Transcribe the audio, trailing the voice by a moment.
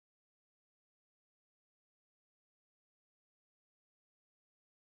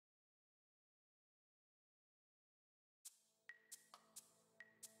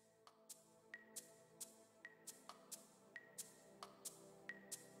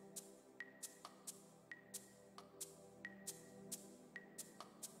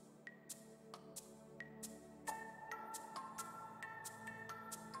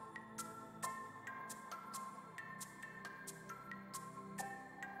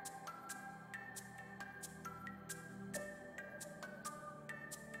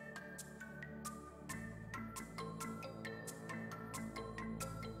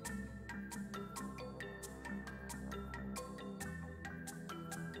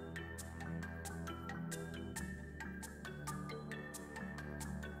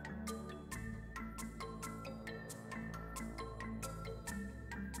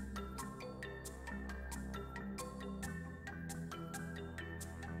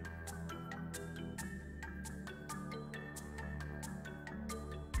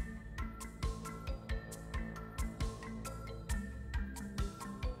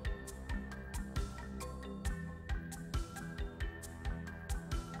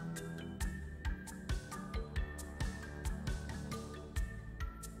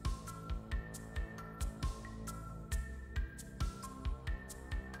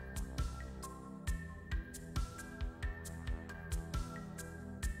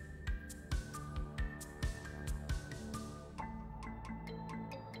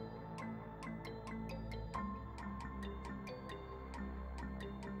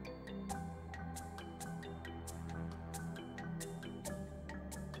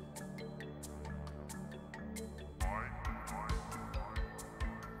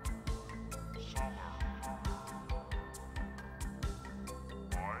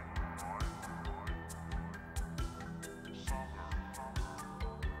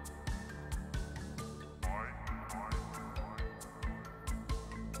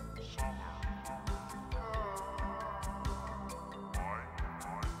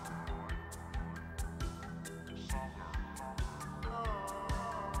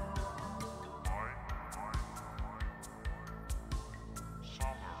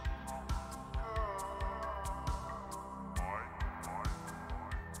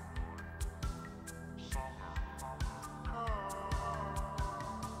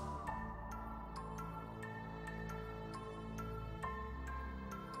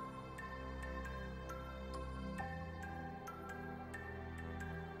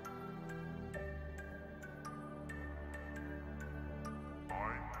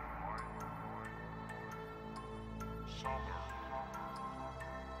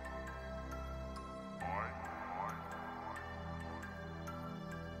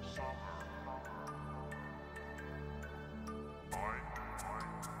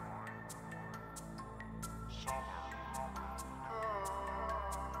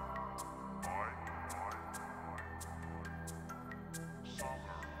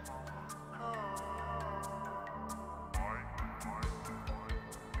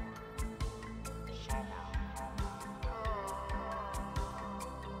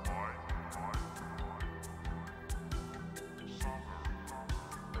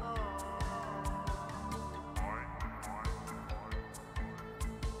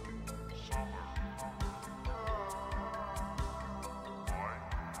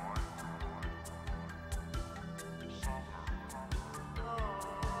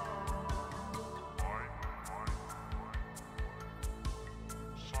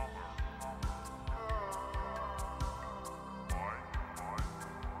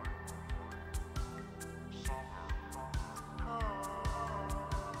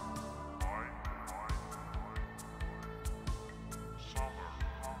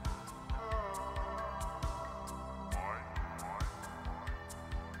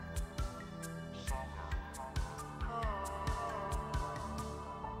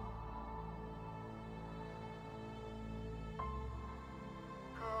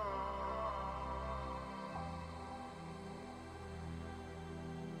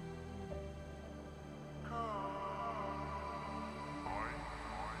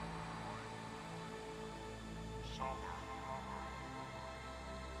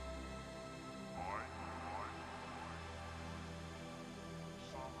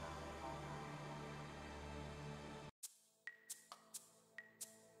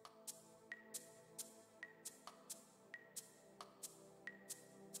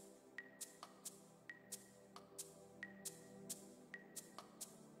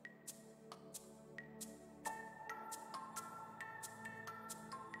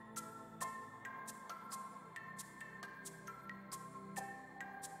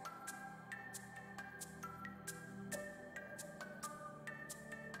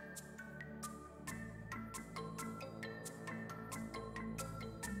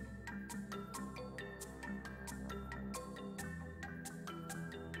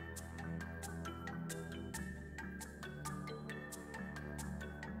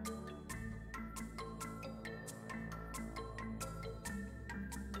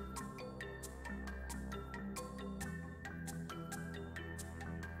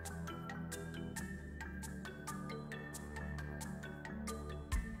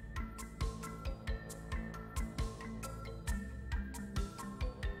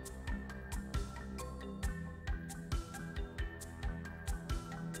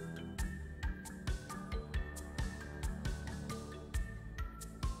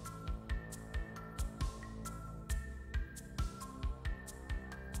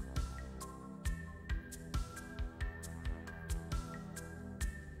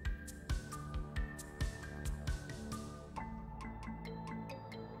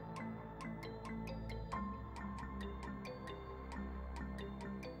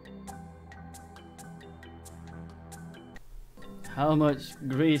How much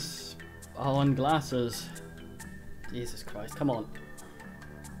grease on glasses? Jesus Christ, come on.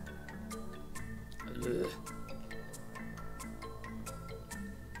 Ugh.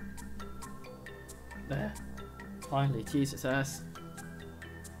 There. Finally, Jesus ass.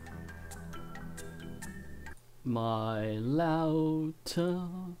 My lauter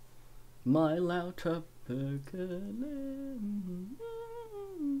Perkele.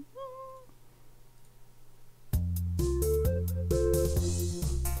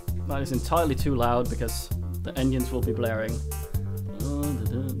 That is entirely too loud because the engines will be blaring.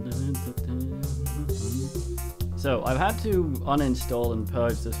 So I've had to uninstall and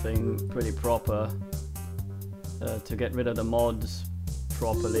purge this thing pretty proper to get rid of the mods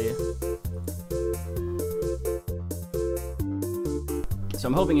properly. So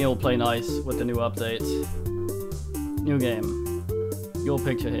I'm hoping it'll play nice with the new update. New game. Your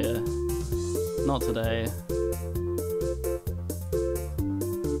picture here. Not today.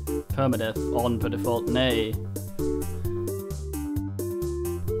 Permadeath on per default. Nay.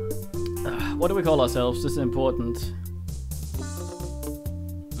 What do we call ourselves? This is important.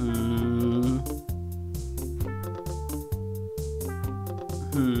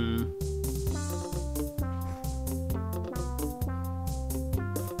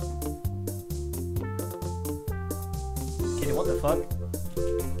 Okay, what the fuck?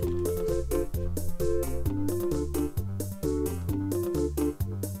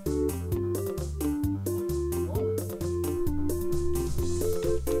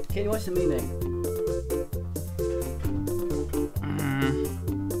 what's the meaning?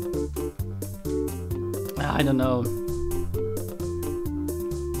 I don't know.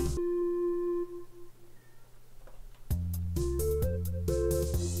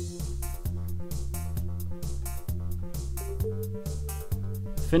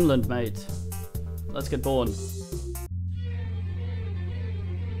 Finland, mate. Let's get born.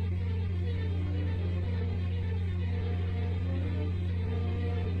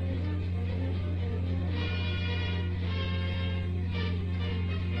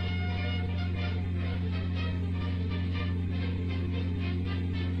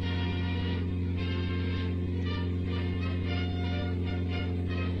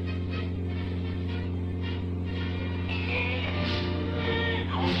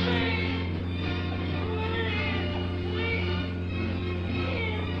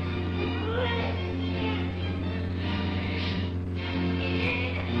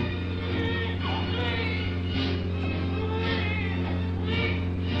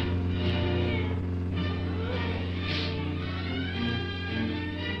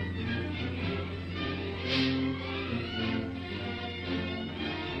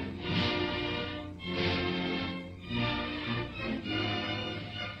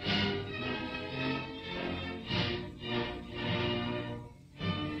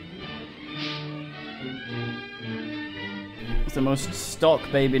 It's the most stock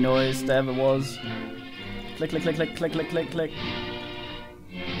baby noise there ever was. Click, click, click, click, click, click, click, click.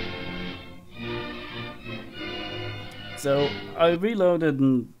 So I reloaded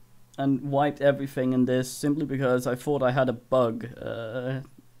and wiped everything in this simply because I thought I had a bug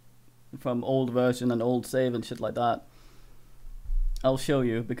from old version and old save and shit like that. I'll show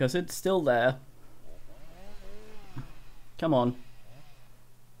you because it's still there. Come on.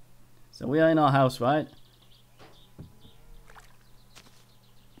 So we are in our house, right?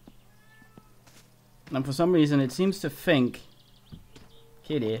 And for some reason it seems to think,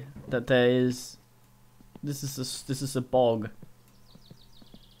 Kitty, that there is this is a bog.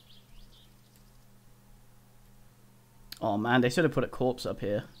 Oh man, they should have put a corpse up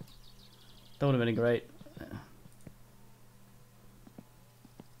here. That would have been great.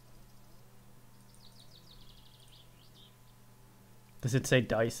 Does it say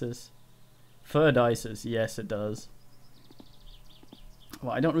dices? Fur dices, yes it does.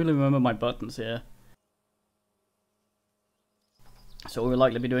 Well, I don't really remember my buttons here. So we'll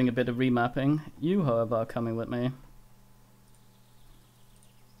likely be doing a bit of remapping. You, however, are coming with me.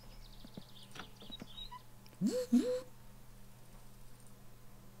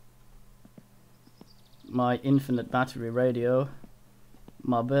 My infinite battery radio.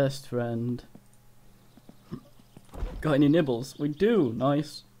 My best friend. Got any nibbles? We do,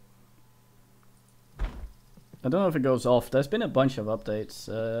 nice. I don't know if it goes off. There's been a bunch of updates.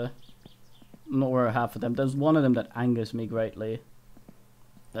 I'm not aware of half of them. There's one of them that angers me greatly.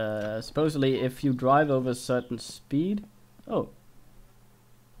 Supposedly if you drive over a certain speed... Oh.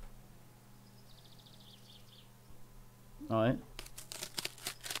 Alright.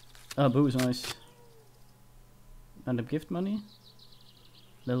 Oh, booze, nice. Random gift money.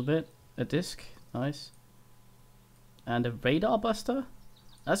 A little bit. A disc, nice. And a radar buster?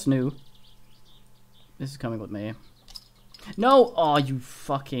 That's new. This is coming with me. No! Oh, you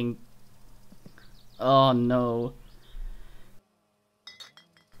fucking... Oh, no.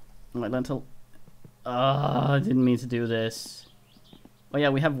 Right, lentil. I didn't mean to do this. Oh yeah,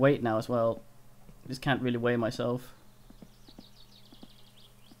 we have weight now as well. Just can't really weigh myself.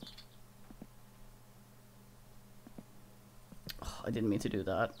 Oh, I didn't mean to do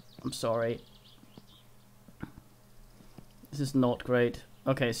that. I'm sorry. This is not great.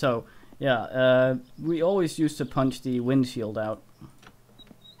 Okay, so yeah, we always used to punch the windshield out.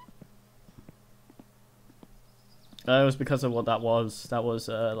 It was because of what that was. That was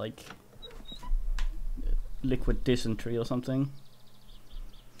like liquid dysentery or something.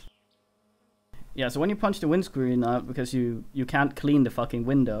 Yeah, so when you punch the windscreen out, because you can't clean the fucking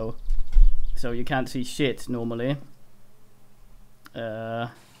window, so you can't see shit normally.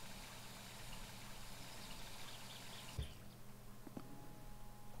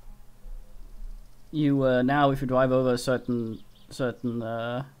 You now, if you drive over a certain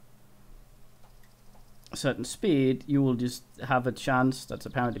speed, you will just have a chance that's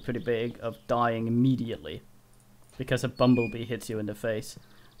apparently pretty big of dying immediately because a bumblebee hits you in the face.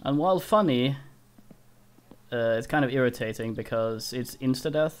 And while funny, it's kind of irritating because it's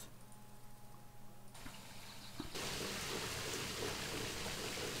insta-death.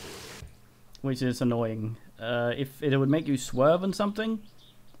 Which is annoying. If it would make you swerve on something,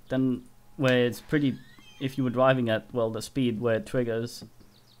 then where it's pretty... If you were driving at, well, the speed where it triggers,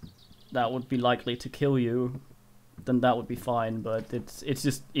 that would be likely to kill you, then that would be fine, but it's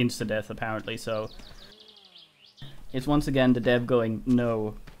just insta-death apparently, so it's once again the dev going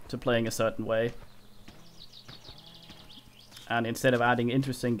no to playing a certain way. And instead of adding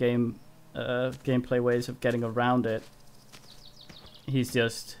interesting gameplay ways of getting around it, he's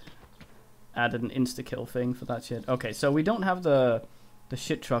just added an insta-kill thing for that shit. Okay, so we don't have the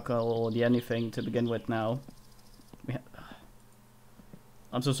shit truck or the anything to begin with now.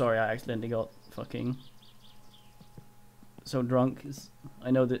 I'm so sorry I accidentally got fucking so drunk. I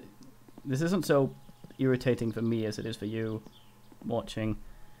know that this isn't so irritating for me as it is for you watching.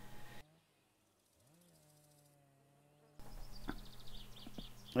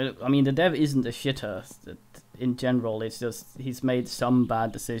 I mean, the dev isn't a shitter in general. It's just he's made some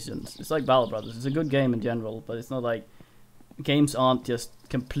bad decisions. It's like Battle Brothers. It's a good game in general, but it's not like games aren't just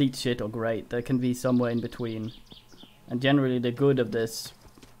complete shit or great. There can be somewhere in between, and generally the good of this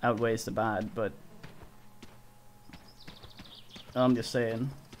outweighs the bad. But I'm just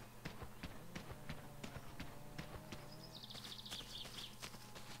saying.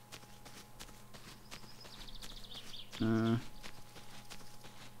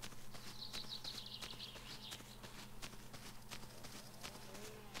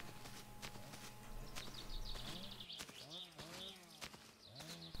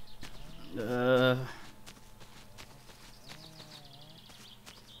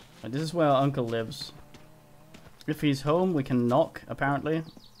 This is where our uncle lives. If he's home, we can knock, apparently.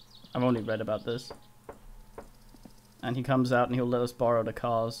 I've only read about this. And he comes out and he'll let us borrow the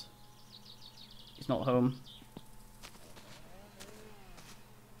cars. He's not home.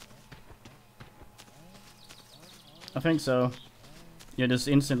 I think so. You're just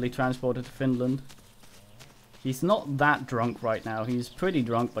instantly transported to Finland. He's not that drunk right now. He's pretty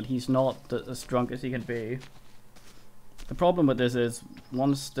drunk, but he's not as drunk as he can be. The problem with this is,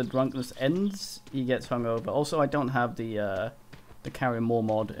 once the drunkenness ends, he gets hungover. Also, I don't have the carry more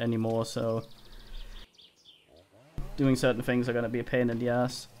mod anymore, so doing certain things are going to be a pain in the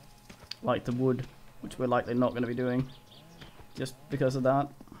ass. Like the wood, which we're likely not going to be doing, just because of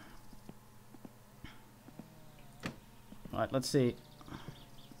that. Right, let's see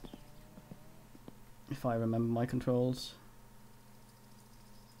if I remember my controls.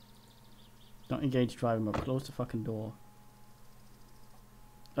 Don't engage driving mode. Close the fucking door.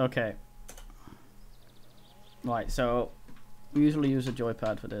 Okay. Right, so we usually use a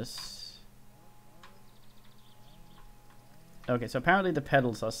joypad for this. Okay, so apparently the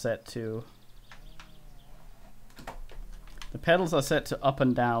pedals are set to... The pedals are set to up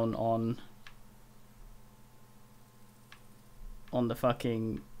and down on the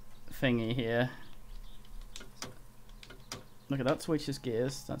fucking thingy here. Look at that, switches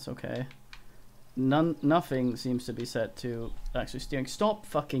gears. That's okay. Nothing seems to be set to actually steering. Stop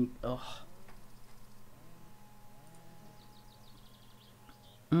fucking. Ugh.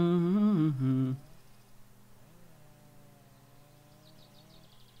 Mm-hmm.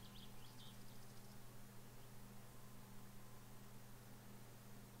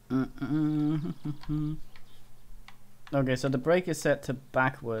 Mm-hmm. Okay, so the brake is set to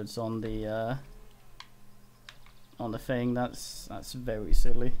backwards on the thing. That's very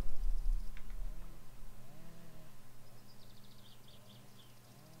silly.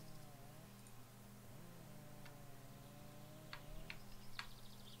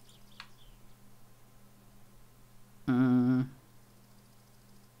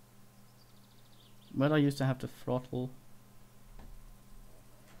 Well, I used to have to throttle.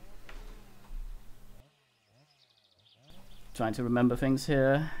 Trying to remember things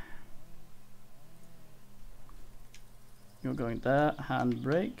here. You're going there,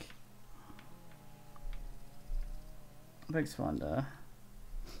 handbrake. Brake's fine there.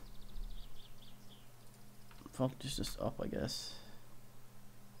 Throttle is just up, I guess.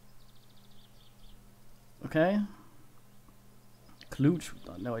 Okay. Klutsch,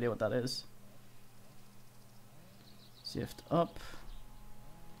 no idea what that is. Shift up.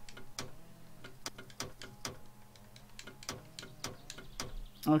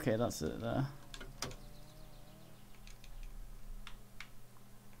 Okay, that's it there.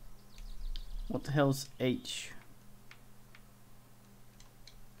 What the hell's H?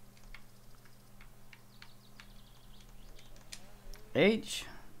 H?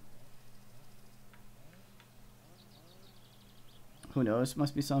 Who knows?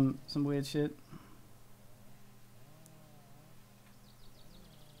 Must be some weird shit.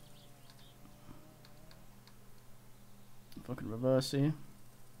 Fucking reverse here.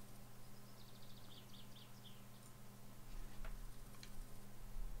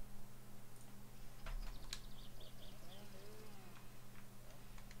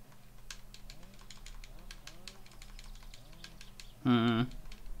 Hmm.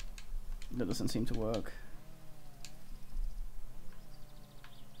 That doesn't seem to work.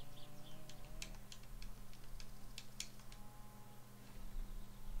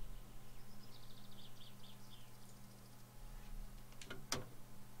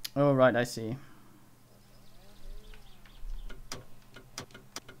 Oh, right, I see.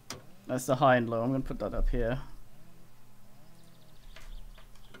 That's the high and low. I'm gonna put that up here.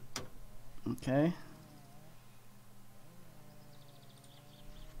 Okay.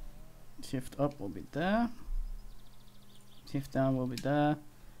 Shift up will be there. Shift down will be there.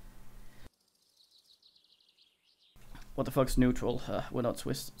 What the fuck's neutral? We're not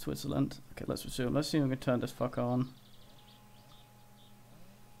Switzerland. Okay, let's resume. Let's see if we can turn this fucker on.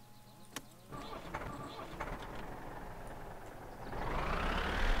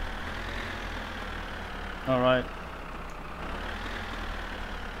 Alright.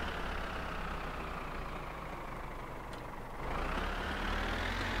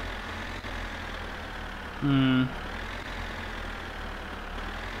 Hmm.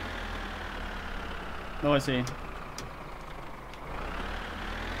 Oh, I see.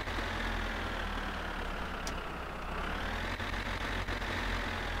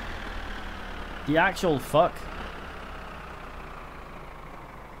 The actual fuck.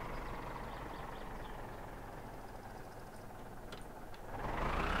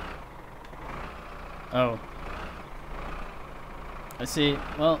 Oh. I see.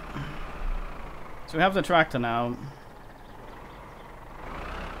 Well, so we have the tractor now,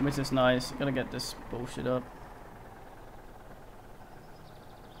 which is nice. Gotta get this bullshit up.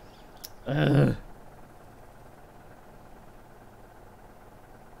 Ugh.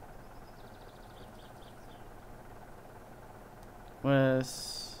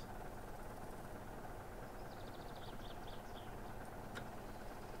 Where's...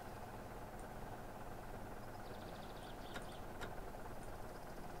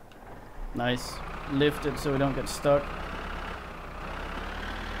 Nice. Lift it so we don't get stuck.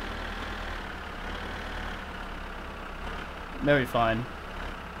 Very fine.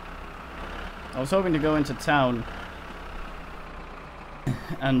 I was hoping to go into town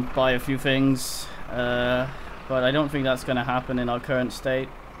and buy a few things, but I don't think that's going to happen in our current state.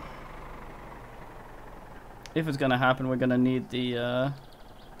 If it's going to happen, we're going to need the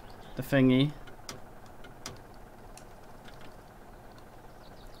thingy.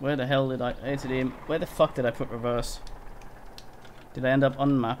 Where the hell did where the fuck did I put reverse? Did I end up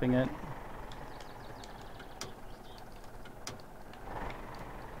unmapping it?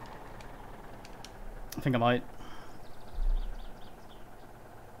 I think I might.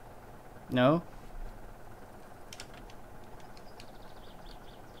 No?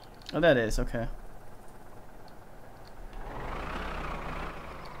 Oh, that is, okay.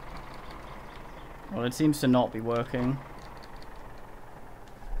 Well, it seems to not be working.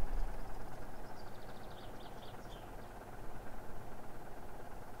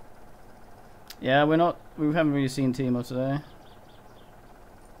 Yeah, we haven't really seen Timo today.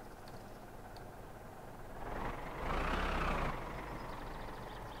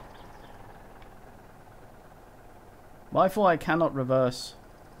 Why for I cannot reverse?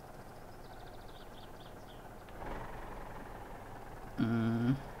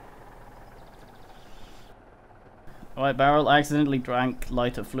 Alright, Barrel accidentally drank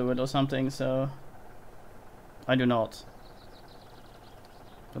lighter fluid or something, so I do not.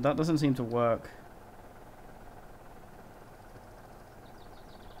 But that doesn't seem to work.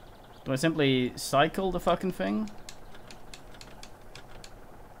 Do I simply cycle the fucking thing?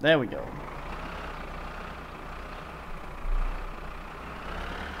 There we go.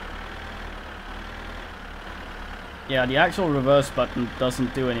 Yeah, the actual reverse button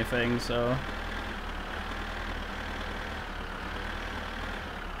doesn't do anything, so...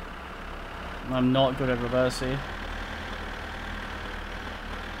 I'm not good at reversing.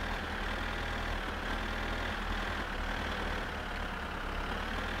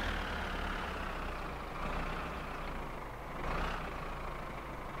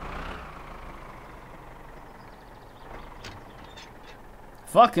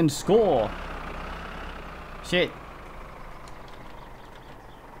 Fucking score! Shit.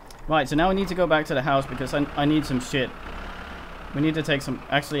 Right, so now we need to go back to the house because I need some shit. We need to take some...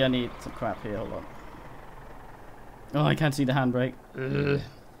 Actually, I need some crap here. Hold on. Oh, I can't see the handbrake. Ugh.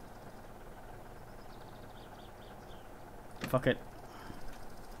 Fuck it.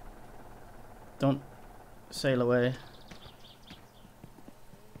 Don't sail away.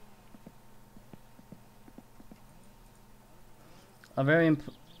 A very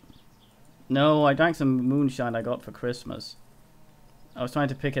No, I drank some moonshine I got for Christmas. I was trying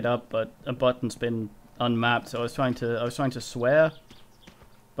to pick it up, but a button's been unmapped, so I was trying to swear,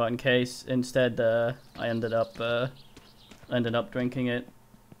 but in case instead I ended up drinking it.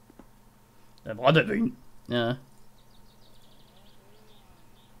 Yeah.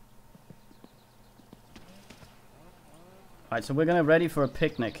 Alright, so we're gonna ready for a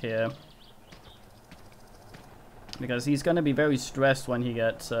picnic here. Because he's gonna be very stressed when he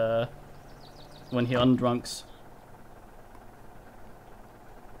gets when he undrunks.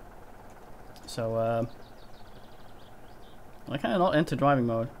 So I kinda not enter driving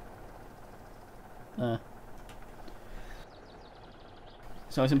mode.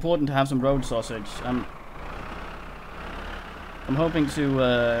 So it's important to have some road sausage. I'm hoping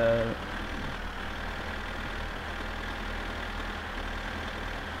to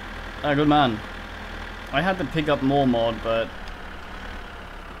good man. I had to pick up more mod, but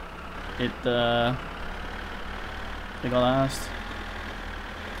it got asked.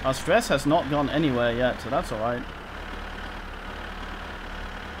 Our stress has not gone anywhere yet, so that's alright.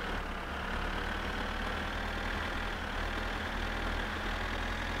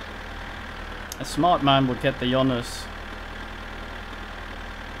 A smart man would get the Jonas.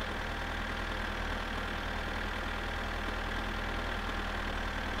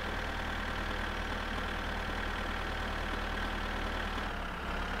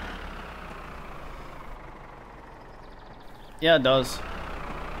 Yeah, it does.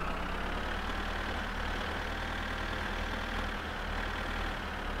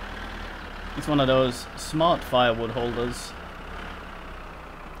 It's one of those smart firewood holders.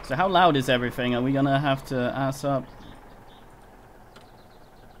 So how loud is everything? Are we gonna have to ass up?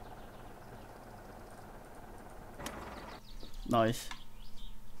 Nice.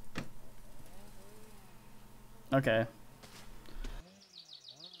 Okay.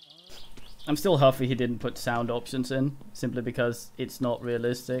 I'm still huffy he didn't put sound options in, simply because it's not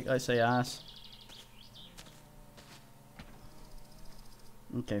realistic. I say ass.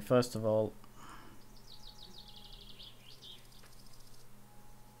 Okay, first of all,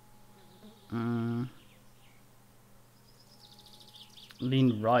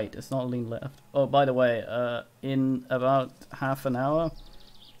 lean right, it's not lean left. Oh, by the way, in about half an hour,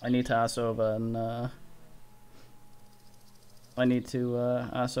 I need to ass over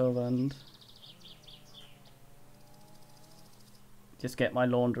and just get my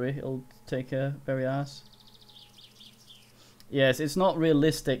laundry. It'll take a very ass. Yes, it's not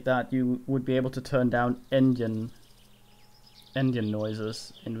realistic that you would be able to turn down engine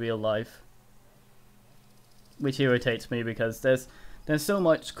noises in real life, which irritates me because there's so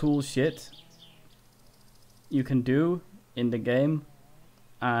much cool shit you can do in the game,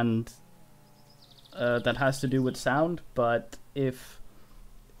 and that has to do with sound. But if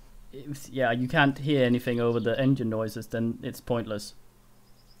yeah, you can't hear anything over the engine noises, then it's pointless.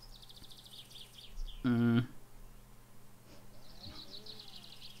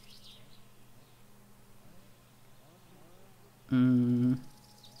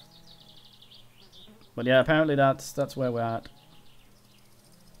 But yeah, apparently that's where we're at.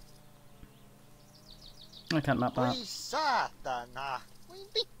 I can't map that.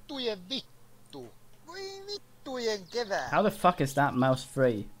 How the fuck is that mouse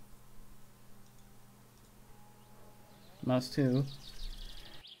free? Mouse 2.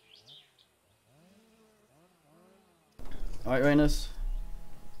 Alright, Rainus.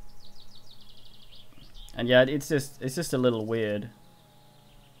 And yeah, it's just a little weird.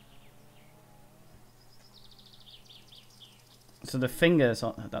 So the fingers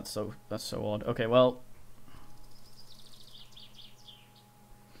on that's so odd. Okay, well,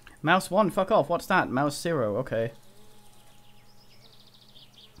 mouse 1, fuck off. What's that? Mouse 0. Okay.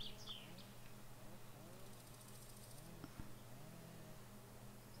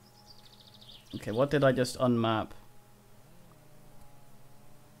 Okay, what did I just unmap?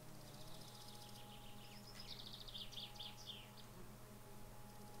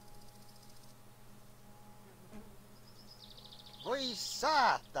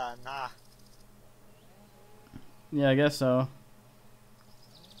 Yeah, I guess so.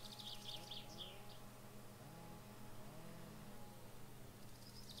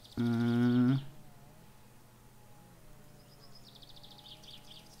 I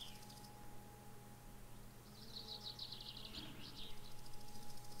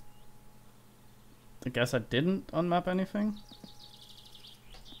guess I didn't unmap anything.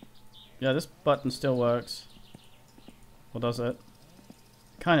 Yeah, this button still works. Or does it?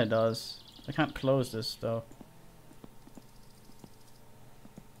 Kinda does. I can't close this though.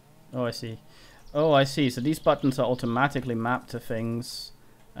 Oh, I see. Oh, I see. So these buttons are automatically mapped to things,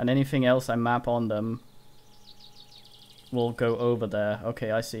 and anything else I map on them will go over there.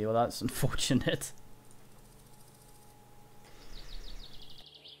 Okay, I see. Well, that's unfortunate.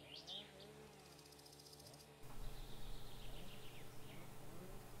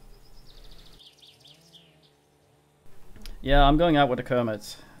 Yeah, I'm going out with the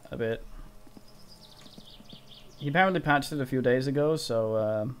Kermit a bit. He apparently patched it a few days ago,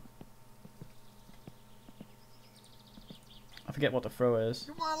 so I forget what the throw is.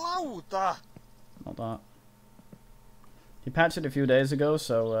 Not that. He patched it a few days ago,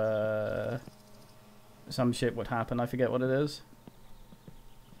 so some shit would happen. I forget what it is.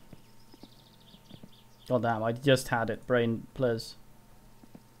 God damn, I just had it. Brain, please.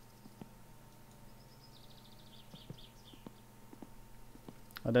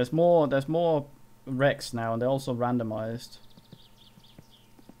 There's more wrecks now, and they're also randomized.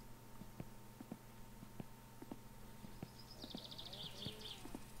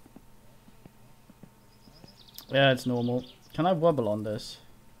 Yeah, it's normal. Can I wobble on this?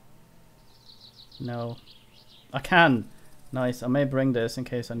 No. I can! Nice, I may bring this in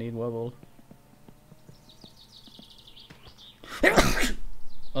case I need wobble.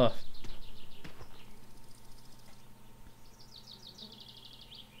 Ugh.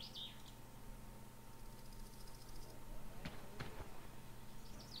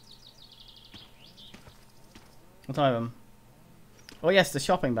 What item? Oh yes, the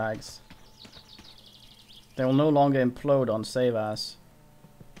shopping bags. They will no longer implode on save as.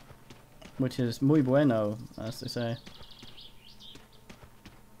 Which is muy bueno, as they say.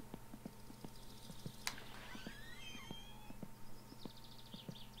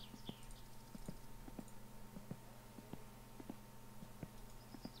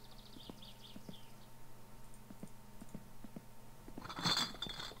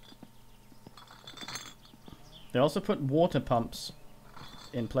 They also put water pumps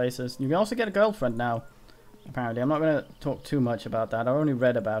in places. You can also get a girlfriend now, apparently. I'm not going to talk too much about that. I only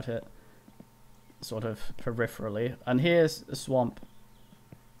read about it, sort of peripherally. And here's a swamp.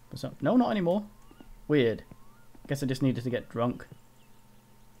 No, not anymore. Weird. Guess I just needed to get drunk.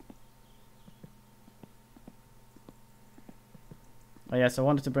 Oh yes, I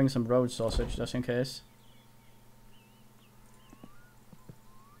wanted to bring some road sausage just in case.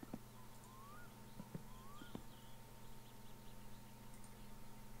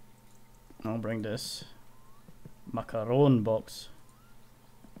 I'll bring this macaron box.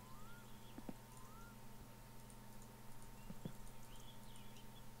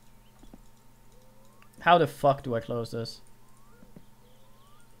 How the fuck do I close this?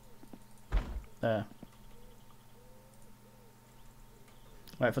 There.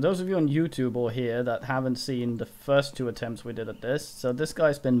 Right, for those of you on YouTube or here that haven't seen the first 2 attempts we did at this, so this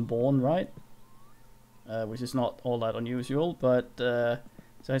guy's been born, right? Which is not all that unusual, but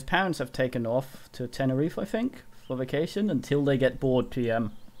so his parents have taken off to Tenerife, I think, for vacation until they get bored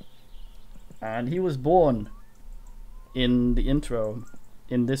PM. And he was born in the intro,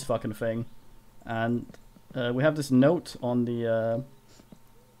 in this fucking thing. And we have this note on the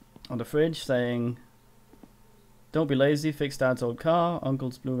fridge saying, "Don't be lazy, fix dad's old car,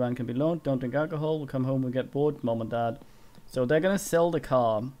 uncle's blue van can be loaned, don't drink alcohol, we'll come home, we'll get bored, mom and dad." So they're gonna sell the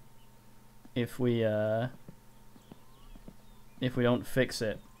car if we don't fix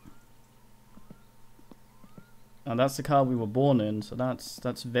it. And that's the car we were born in, so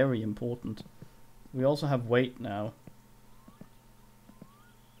that's very important. We also have weight now,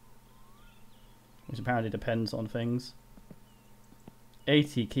 which apparently depends on things.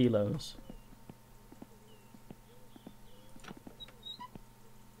 80 kilos.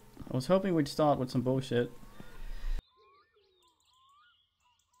 I was hoping we'd start with some bullshit.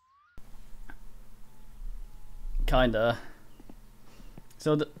 Kinda.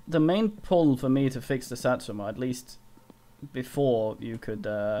 So the main pull for me to fix the Satsuma, at least before you could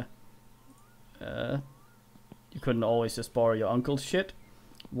you couldn't always just borrow your uncle's shit,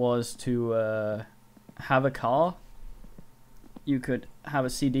 was to have a car you could have a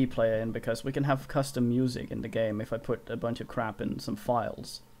CD player in, because we can have custom music in the game. If I put a bunch of crap in some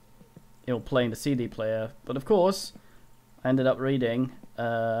files, it'll play in the CD player. But of course, I ended up reading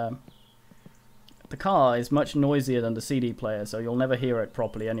the car is much noisier than the CD player, so you'll never hear it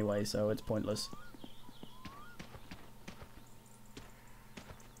properly anyway, so it's pointless.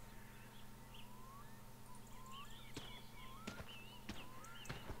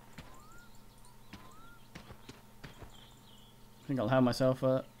 I think I'll have myself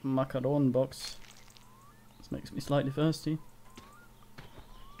a macaron box. This makes me slightly thirsty.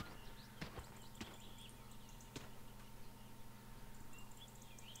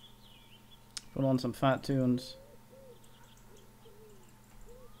 Put on some fat tunes.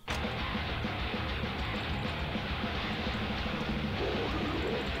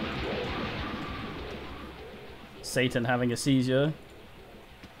 Satan having a seizure.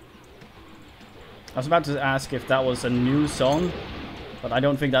 I was about to ask if that was a new song, but I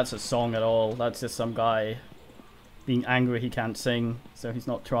don't think that's a song at all. That's just some guy being angry he can't sing, so he's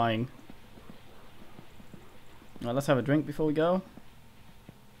not trying. Well, let's have a drink before we go.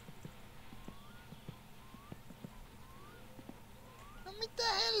 No mitä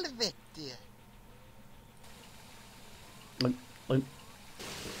helvettiä? Look. A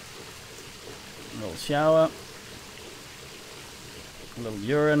little shower. A little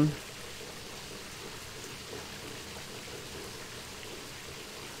urine.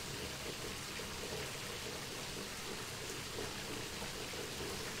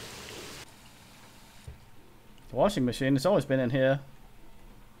 The washing machine, it's always been in here.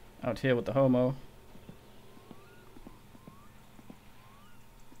 Out here with the homo.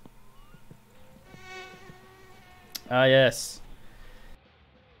 Ah, yes.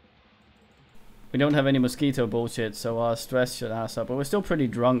 We don't have any mosquito bullshit, so our stress should ass up. But we're still pretty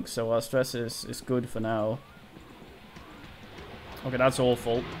drunk, so our stress is good for now. Okay, that's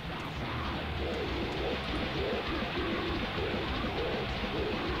awful.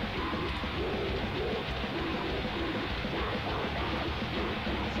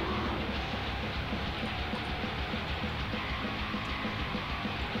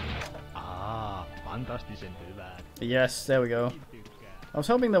 Yes, there we go. I was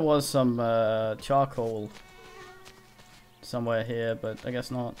hoping there was some charcoal somewhere here, but I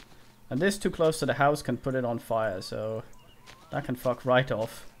guess not. And this too close to the house can put it on fire, so that can fuck right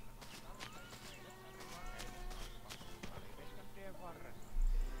off.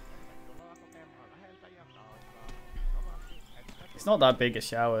 It's not that big a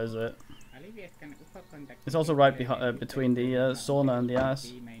shower, is it? It's also right between the sauna and the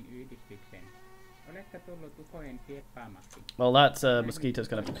ass. Well, that mosquito's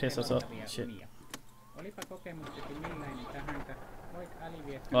gonna piss us off. Shit.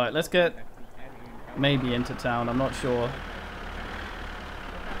 Alright, let's get maybe into town. I'm not sure.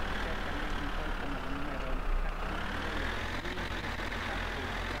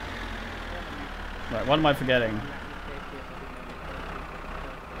 Right, what am I forgetting?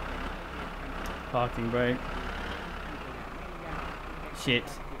 Parking brake. Shit.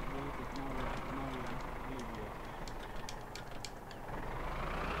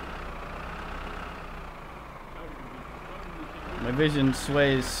 My vision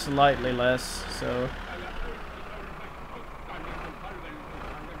sways slightly less, so...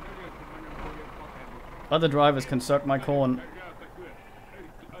 Other drivers can suck my corn.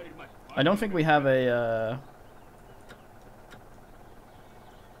 I don't think we have a,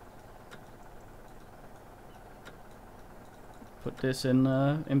 put this in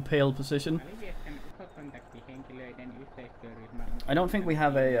impale position. I don't think we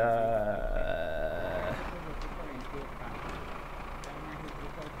have a,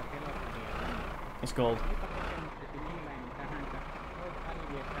 what's it called?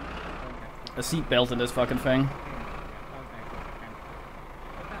 A seatbelt in this fucking thing.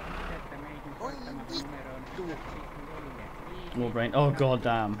 More brain. Oh god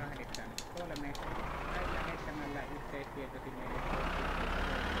damn.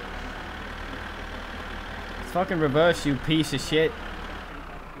 It's fucking reverse, you piece of shit.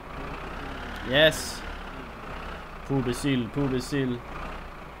 Yes. Pubesil, pubesil.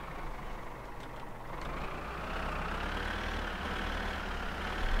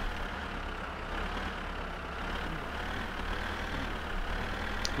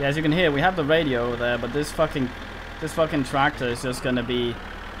 Yeah, as you can hear, we have the radio over there, but this fucking tractor is just gonna be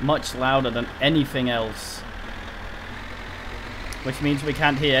much louder than anything else. Which means we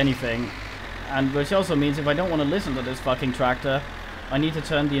can't hear anything. And which also means if I don't want to listen to this fucking tractor, I need to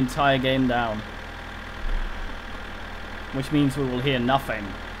turn the entire game down. Which means we will hear nothing.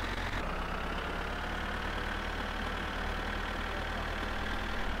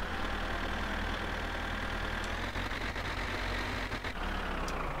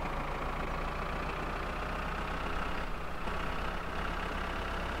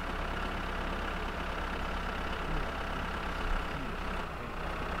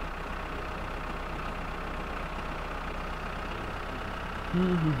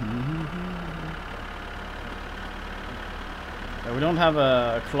 We don't have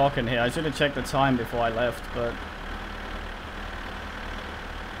a clock in here. I should have checked the time before I left, but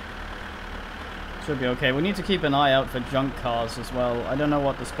should be okay. We need to keep an eye out for junk cars as well. I don't know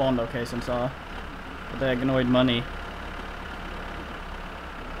what the spawn locations are, but they're Gnoid money.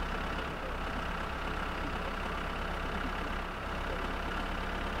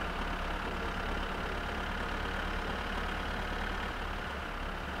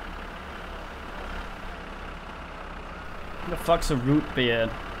 What the fuck's a root beer?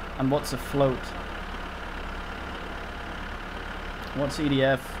 And what's a float? What's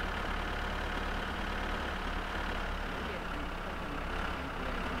EDF?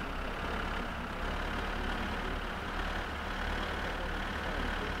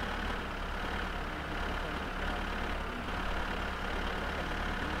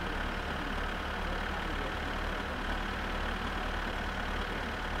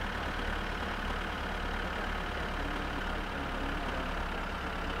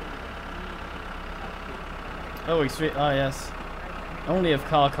 Oh, extreme. Ah, yes. Only if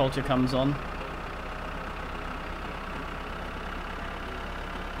car culture comes on.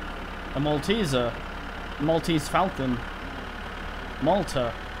 A Malteser. Maltese Falcon.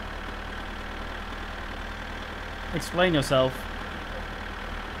 Malta. Explain yourself.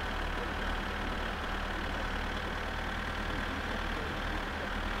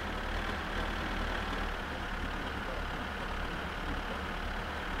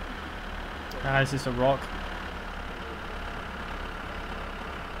 Ah, is this a rock?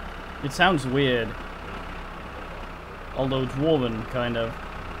 It sounds weird. Although dwarven, kind of.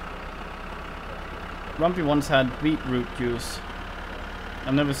 Rumpy once had beetroot juice.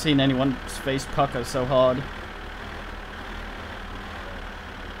 I've never seen anyone's face pucker so hard.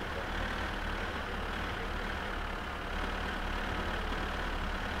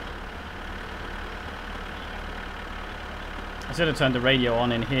 I should have turned the radio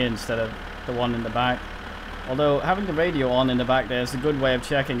on in here instead of the one in the back. Although having the radio on in the back there is a good way of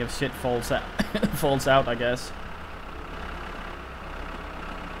checking if shit falls out, falls out, I guess.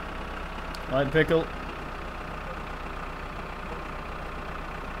 Right, Pickle.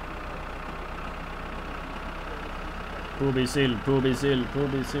 Booby seal, booby seal,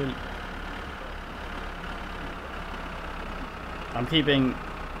 booby seal. I'm keeping.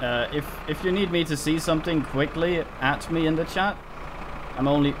 If you need me to see something quickly, at me in the chat. I'm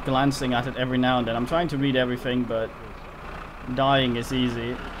only glancing at it every now and then. I'm trying to read everything, but dying is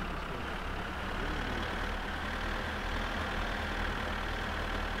easy.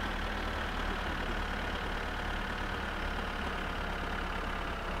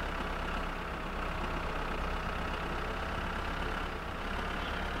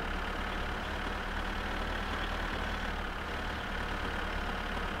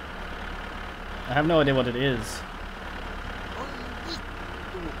 I have no idea what it is.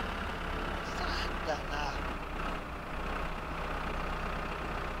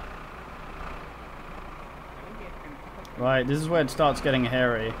 Right, this is where it starts getting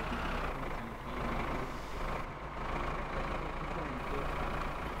hairy.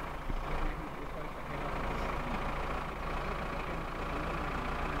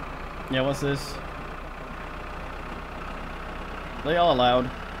 Yeah, what's this? They are loud.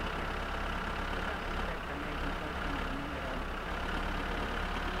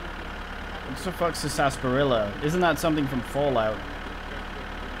 What the fuck's a sarsaparilla? Isn't that something from Fallout?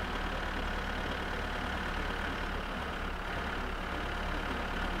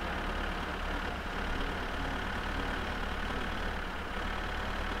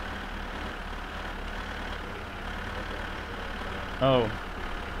 Oh.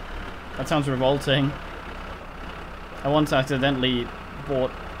 That sounds revolting. I once accidentally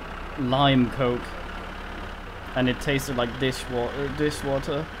bought lime coke and it tasted like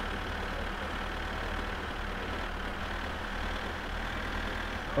dishwater.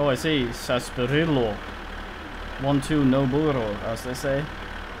 Oh, I see. Sarsaparillo. 1-2 no burro, as they say.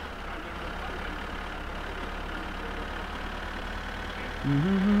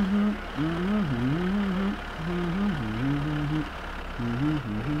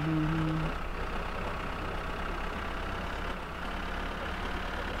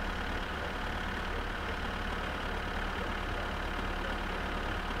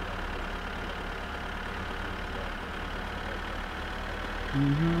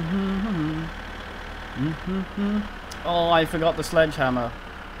 Oh, I forgot the sledgehammer.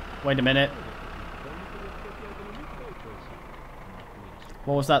 Wait a minute.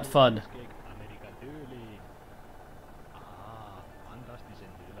 What was that FUD?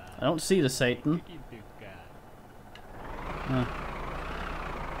 I don't see the Satan. Huh.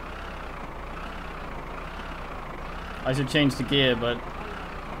 I should change the gear, but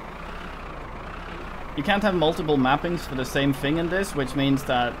you can't have multiple mappings for the same thing in this, which means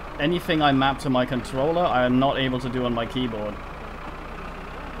that anything I map to my controller, I am not able to do on my keyboard.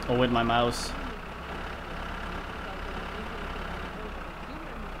 Or with my mouse.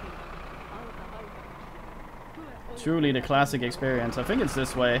 Truly the classic experience. I think it's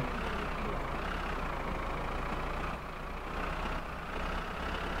this way.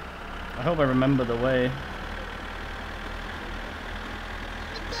 I hope I remember the way.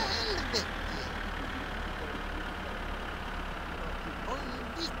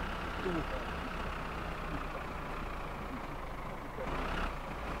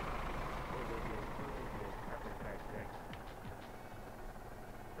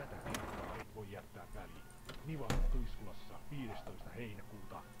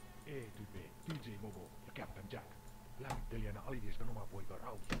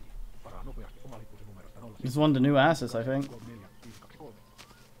 This is one of the new asses, I think.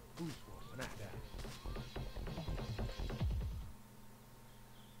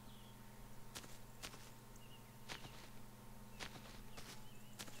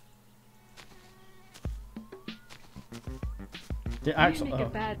 The actual. Myynnekö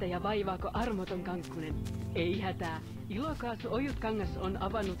päätä ja vaivaako armoton kankkunen? Ei hätää. Ilokaasu Ojutkangas on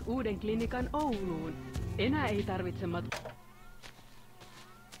avannut uuden klinikan Ouluun. Enää ei tarvitse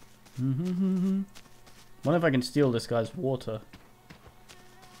Wonder if I can steal this guy's water.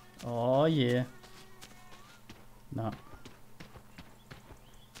 Oh yeah. No.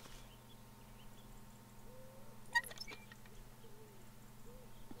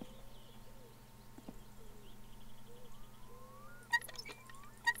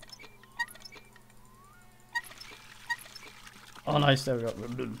 Oh nice, there we go.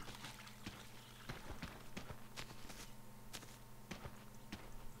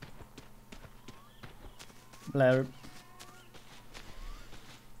 Blair.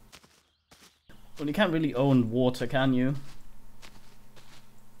 Well, you can't really own water, can you?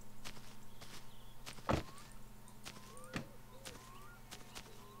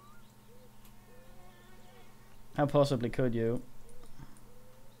 How possibly could you?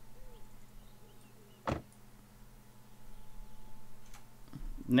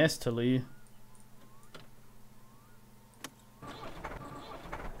 Nestily.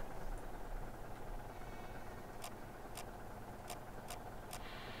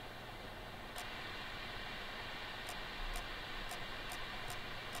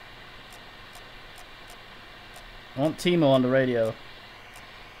 I want Timo on the radio.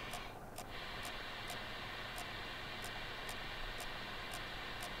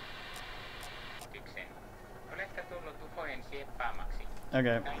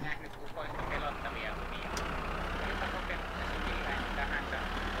 Okay.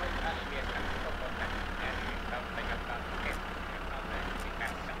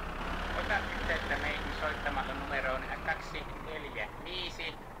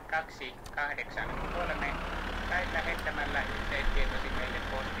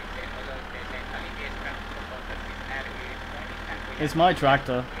 It's my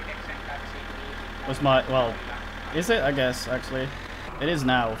tractor. Was my, well, is it? I guess, actually. It is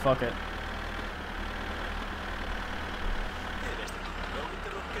now, fuck it.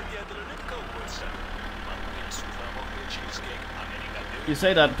 You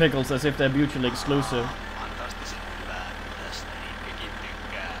say that, Pickles, as if they're mutually exclusive.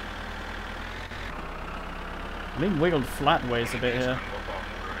 I think wiggled flat ways a bit here.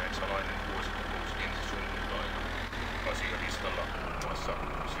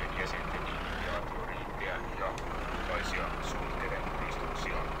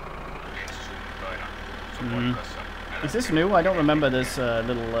 Is this new? I don't remember this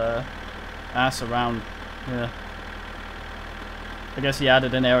little ass around. Yeah. I guess he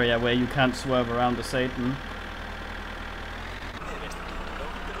added an area where you can't swerve around the Satan.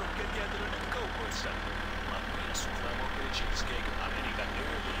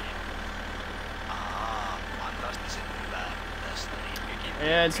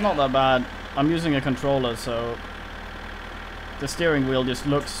 Yeah, it's not that bad. I'm using a controller, so the steering wheel just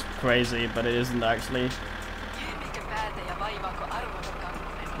looks crazy, but it isn't actually.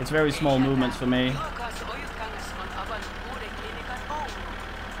 It's very small movements for me.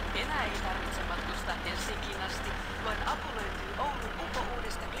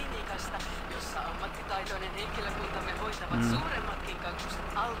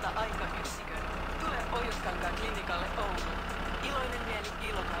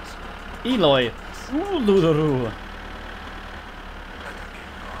 Eloy! Ooh,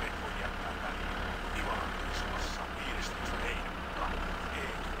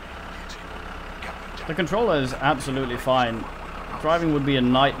 the controller is absolutely fine. Driving would be a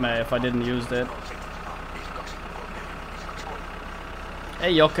nightmare if I didn't use it.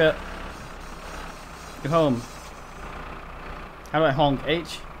 Hey Yoka. You're home. How do I honk?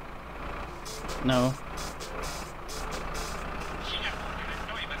 H? No.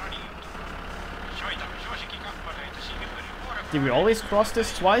 Did we always cross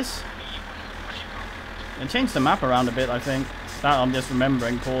this twice? It changed the map around a bit, I think. That I'm just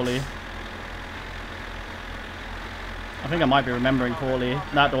remembering poorly. I think I might be remembering poorly.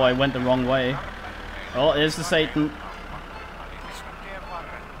 That or I went the wrong way. Oh, here's the Satan.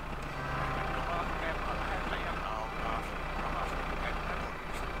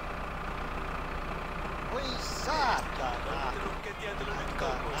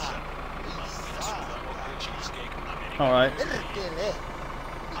 Alright.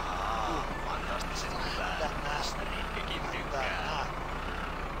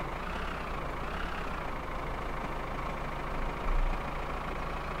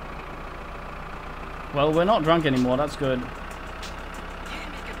 Well, we're not drunk anymore, that's good.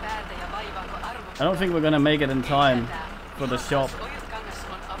 I don't think we're gonna make it in time for the shop.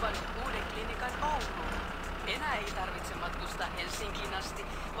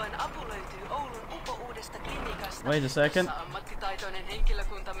 Wait a second. jossa ammattitaitoinen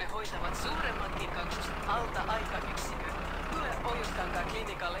henkilökuntamme hoitavat suuremmatkin kaksut alta aikayksikön. Tule Ohjuskankaan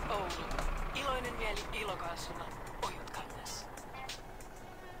klinikalle Ouluun. Iloinen mieli ilokaasuna. Ohjuskangas.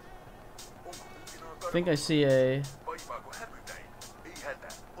 I think I see a...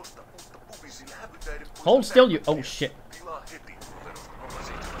 Hold still, you... Oh shit.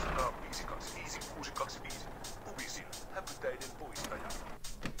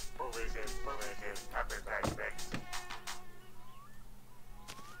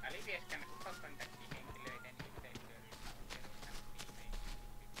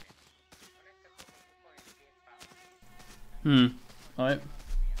 Alright.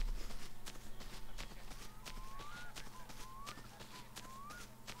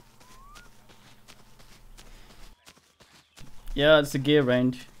 Yeah, it's the gear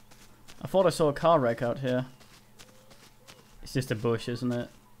range. I thought I saw a car wreck out here. It's just a bush, isn't it?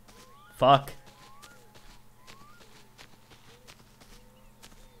 Fuck.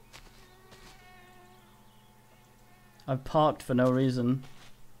 I've parked for no reason.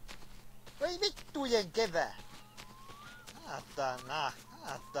 Voi vittujen kevää. Saatana,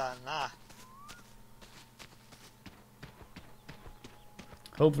 saatana.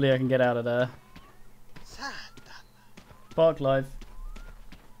 Hopefully I can get out of there. Saatana. Park life.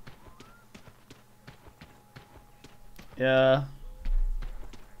 Yeah.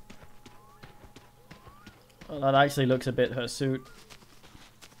 Well, that actually looks a bit hirsute.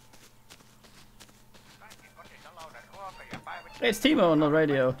 It's Timo on the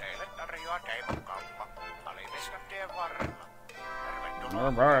radio.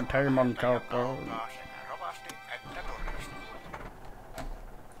 Alright, Timo Kauppa.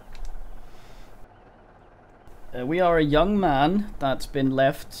 We are a young man that's been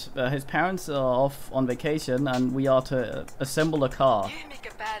left. His parents are off on vacation, and we are to assemble a car.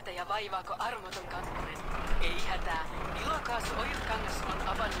 Tyhmikö päätä ja vaivaako armoton kankkunen? Ei hätää. Ilokaasu Ohjuskangas on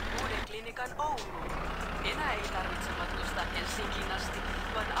avannut uuden klinikan Ouluun. Enää ei tarvitse matkustaa Helsinkiin asti,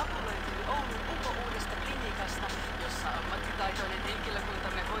 vaan apu löytyy Oulun uudesta klinikasta, jossa ammattitaitoinen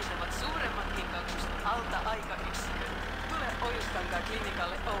henkilökuntamme hoitavat suuremmatkin kaksut alta aikayksikön. Tule Ohjuskankaan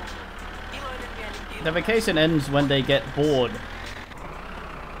klinikalle Ouluun. Iloinen mieli ilokaasuna. The vacation ends when they get bored.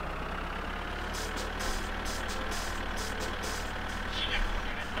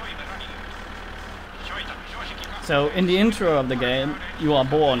 So, in the intro of the game, you are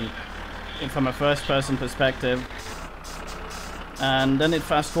born from a first-person perspective. And then it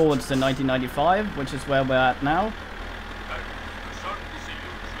fast-forwards to 1995, which is where we're at now.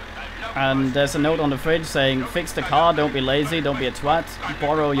 And there's a note on the fridge saying, fix the car, don't be lazy, don't be a twat,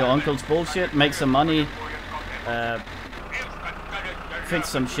 borrow your uncle's bullshit, make some money, fix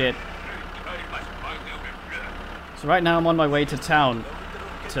some shit. So right now I'm on my way to town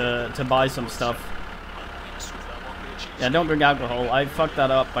to buy some stuff. Yeah, don't drink alcohol. I fucked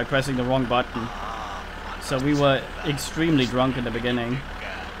that up by pressing the wrong button. So we were extremely drunk in the beginning,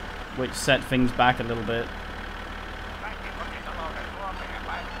 which set things back a little bit.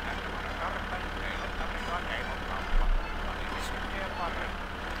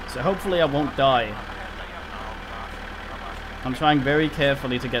 So hopefully I won't die. I'm trying very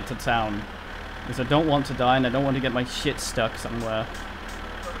carefully to get to town, because I don't want to die and I don't want to get my shit stuck somewhere.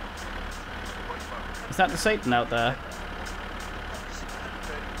 Is that the Satan out there?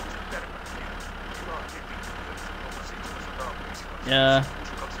 Yeah.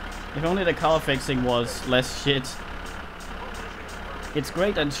 If only the car fixing was less shit. It's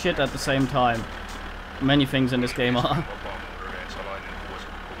great and shit at the same time. Many things in this game are.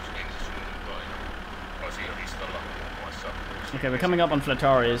 Okay, we're coming up on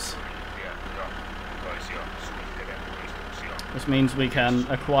Flataris. This means we can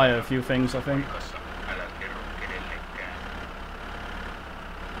acquire a few things, I think.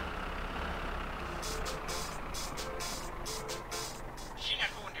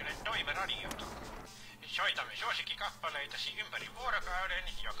 Soitamme suosikkikappaleitasi ympäri vuorokauden,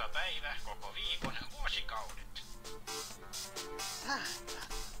 joka päivä, koko viikon, vuosikaudet.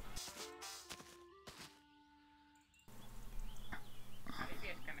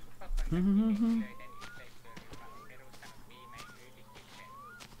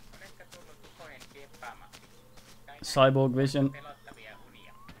 Cyborg Vision.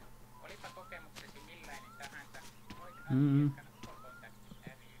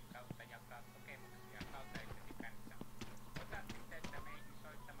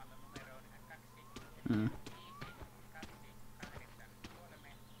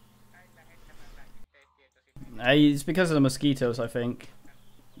 It's because of the mosquitoes, I think.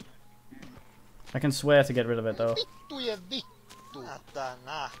 I can swear to get rid of it though. Vittujen vittu.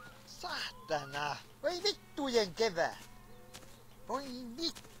 Saatana. Saatana. Voi vittujen vittujen kevää. Voi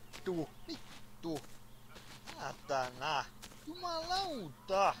vittu, vittu. Saatana.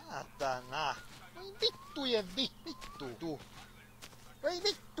 Jumalauta. Saatana. Voi vittujen vittu. Voi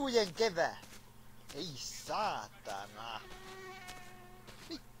vittujen kevää. Ei saatana.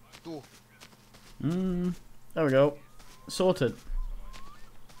 Vittu. There we go. Sorted.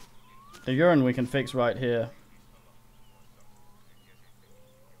 The urine we can fix right here.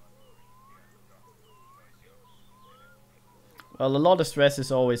 Well, a lot of stress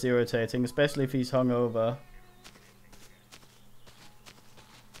is always irritating, especially if he's hungover.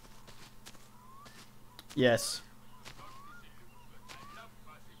 Yes.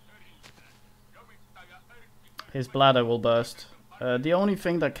 His bladder will burst. The only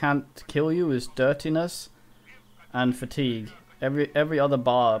thing that can't kill you is dirtiness and fatigue. Every other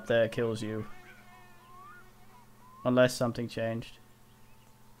bar up there kills you. Unless something changed.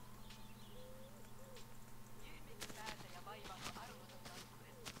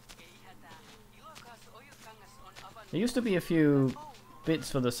 There used to be a few bits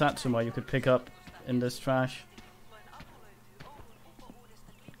for the Satsuma you could pick up in this trash.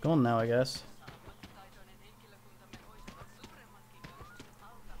 Gone now, I guess.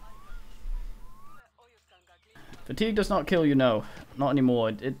 Fatigue does not kill you, no. Not anymore.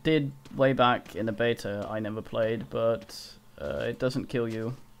 It did way back in the beta I never played, but it doesn't kill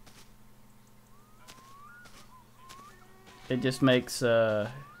you. It just makes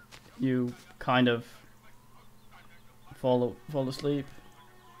you kind of fall asleep.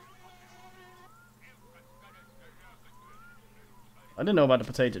 I didn't know about the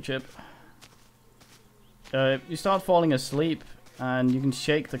potato chip. You start falling asleep and you can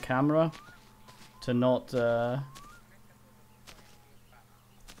shake the camera to not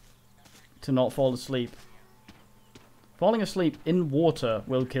fall asleep. Falling asleep in water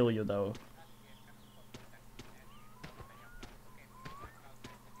will kill you though.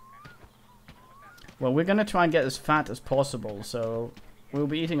 Well, we're gonna try and get as fat as possible, so we'll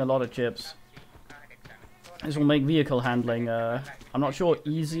be eating a lot of chips. This will make vehicle handling, I'm not sure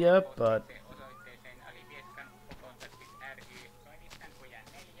easier, but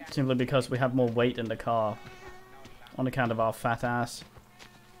simply because we have more weight in the car on account of our fat ass.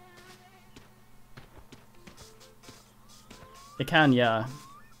 It can, yeah.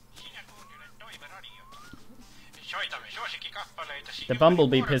 The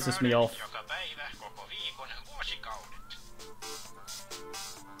bumblebee pisses me off.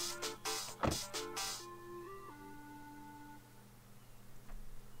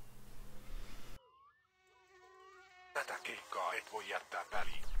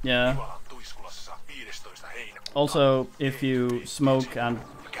 Yeah. Also, if you smoke and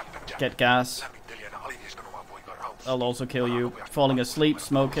get gas, I'll also kill you. Falling asleep,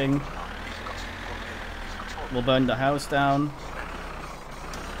 smoking will burn the house down.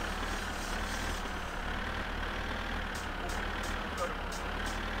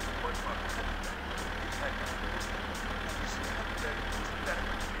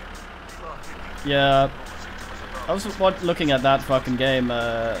 Yeah, I was looking at that fucking game,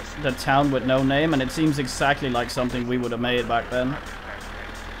 The Town with No Name, and it seems exactly like something we would have made back then.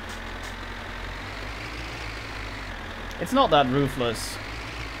 It's not that ruthless.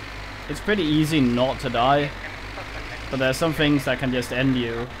 It's pretty easy not to die, but there are some things that can just end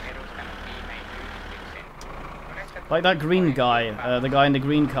you. Like that green guy, the guy in the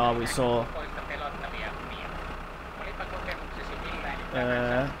green car we saw.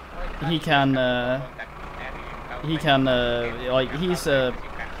 He's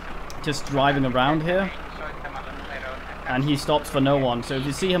just driving around here, and he stops for no one. So if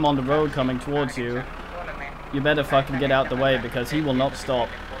you see him on the road coming towards you, you better fucking get out the way, because he will not stop.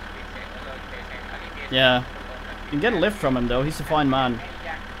 Yeah, you can get a lift from him though. He's a fine man.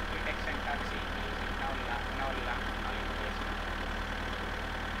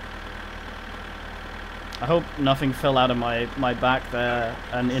 I hope nothing fell out of my back there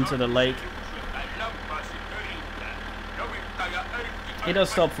and into the lake. He does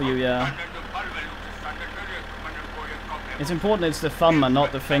stop for you, yeah. It's important it's the thumb and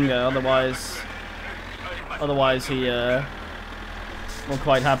not the finger, otherwise he will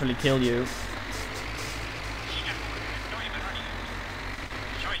quite happily kill you.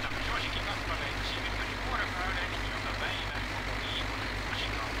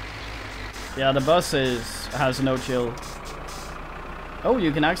 Yeah, the bus has no chill. Oh,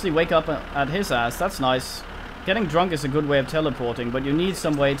 you can actually wake up at his ass. That's nice. Getting drunk is a good way of teleporting, but you need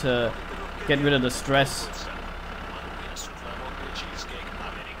some way to get rid of the stress.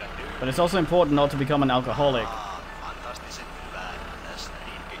 But it's also important not to become an alcoholic.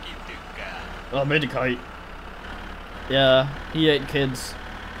 Oh, medicate. Yeah, he ate kids.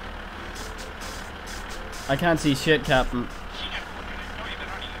 I can't see shit, Captain. Sinä kuuntelet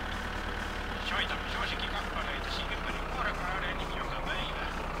toiveradiota. Soitamme suosikkikappaleitasi ympäri vuorokauden joka päivä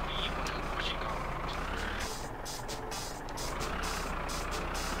koko viikon vuosikaudet.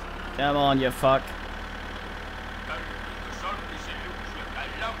 Come on, you fuck.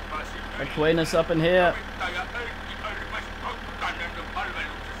 Aquinas up in here.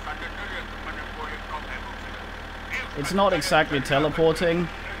 It's not exactly teleporting.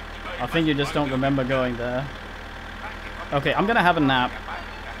 I think you just don't remember going there. Okay, I'm gonna have a nap.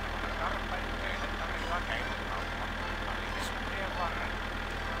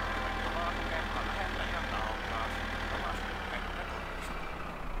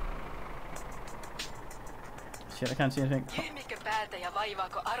 Shit, I can't see anything. Kylmikö päätä ja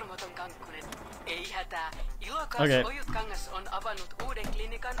vaivaako armoton kankkunen? Ei hätää. Ilokas Okei. Ojutkangas on avannut uuden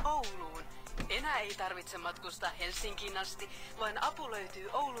klinikan Ouluun. Enää ei tarvitse matkustaa Helsinkiin asti, vaan apu löytyy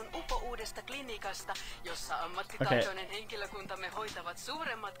Oulun upo-uudesta klinikasta, jossa ammattitaitoinen henkilökuntamme hoitavat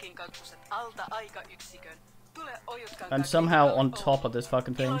suuremmatkin kakkuset alta aikayksikön. Tule Ojutkankaan I'm somehow on klinikalle top of this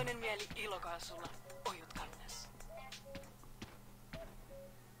fucking thing. Iloinen mieli Ilokaasulla. Ojutkangas.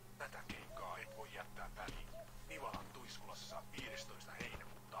 Tätä keikkaa et voi jättää väliin. Nivalan Tuiskulassa 15.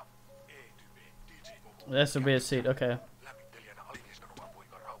 heinäkuuta. ETV DJ Movo. That's a weird seat, okay. Lämmittelijänä alivieskanuma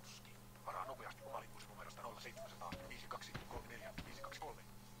poika Rauski. Varaa nopeasti omalippuisinumerosta 0700 5234 523.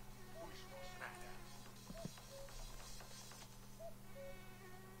 Tuiskulassa nähdään.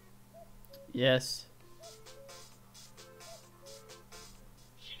 Yes.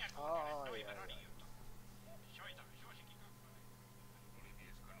 Sinä kuuntelet toiveradiota. Soitamme suosikkikappaleitasi.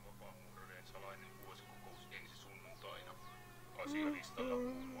 Alivieskan vapaamuurareiden salainen vuosikokous ensi sunnuntaina. Asialistalla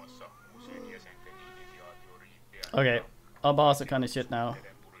muun muassa uusien jäsenten initiaatioriittiä. Okay, I'll boss that kind of shit now.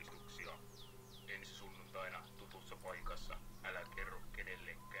 Vedenpuristuksia. Ensi sunnuntaina tutussa paikassa. Älä kerro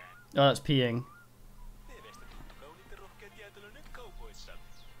kenellekään. Oh, that's peeing.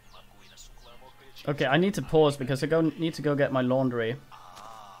 Okay, I need to pause because need to go get my laundry.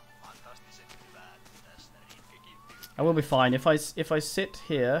 I will be fine if I sit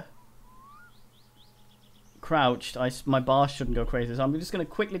here, crouched. My bar shouldn't go crazy. So I'm just gonna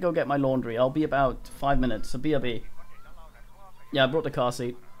quickly go get my laundry. I'll be about 5 minutes. So BRB. Yeah, I brought the car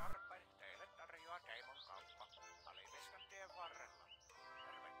seat.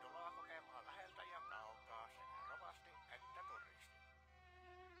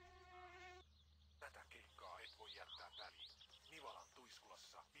 Tätä keikkaa et voi jättää väliin. Nivalan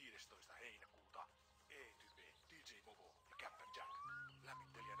Tuiskulassa 15. heinäkuuta. ETV DJ Movo ja Captain Jack.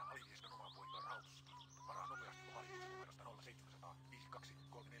 Lämmittelijänä alivieskanuma poika Rauski. Varaa nopeasti omalippuisinumerosta 0700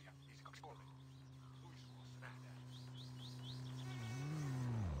 5234 523. Tuiskulassa nähdään.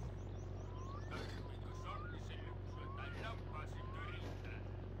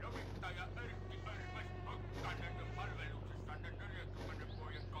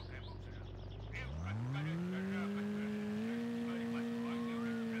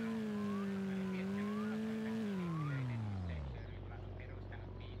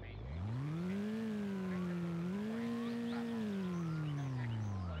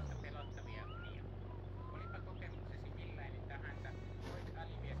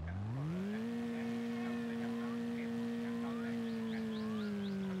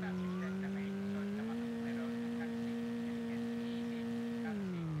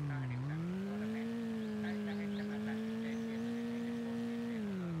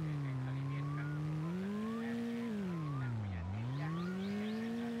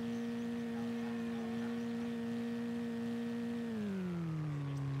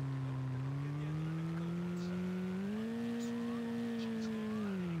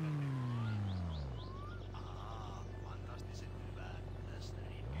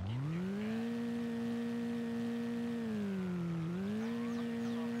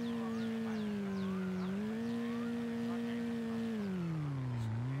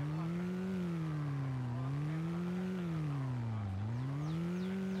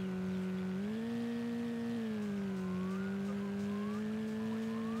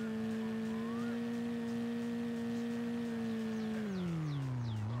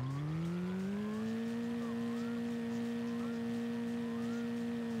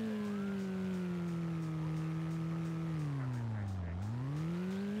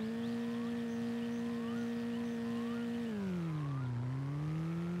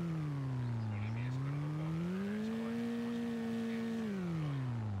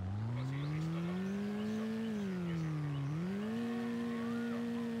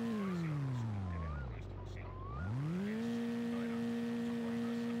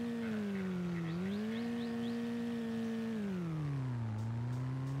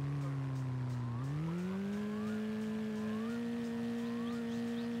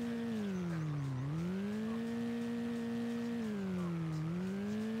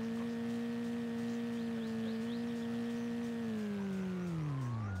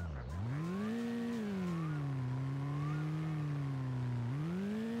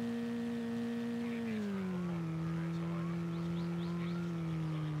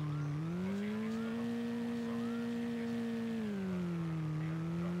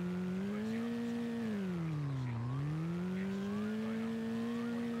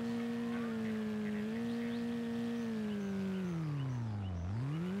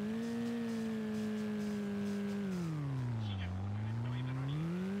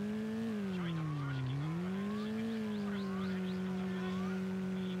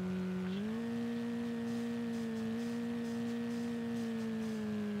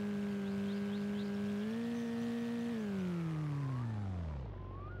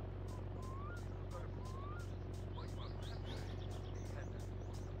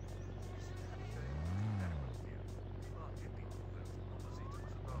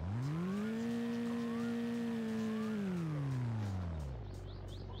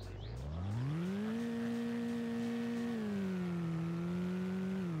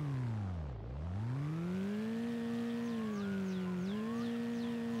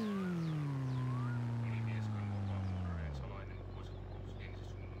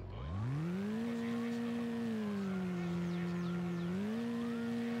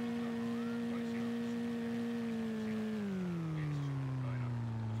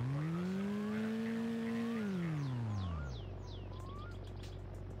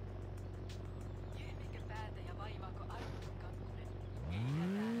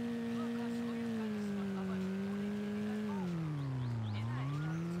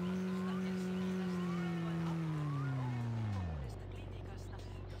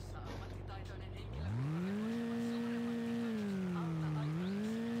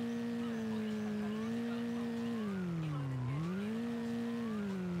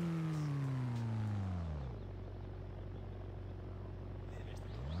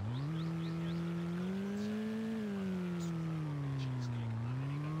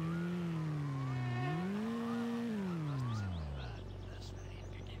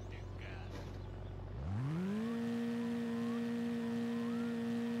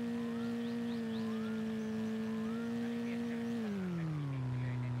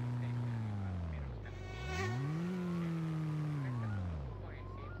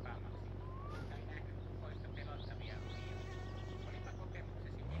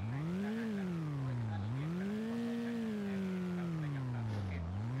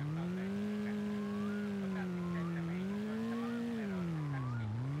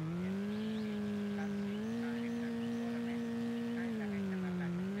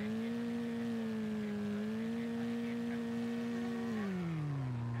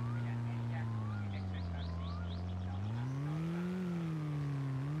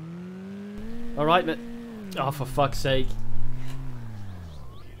 Alright, but... Oh, for fuck's sake.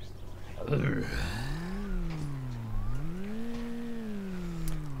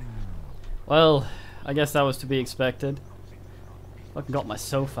 Well, I guess that was to be expected. Fucking got my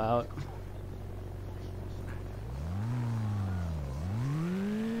sofa out.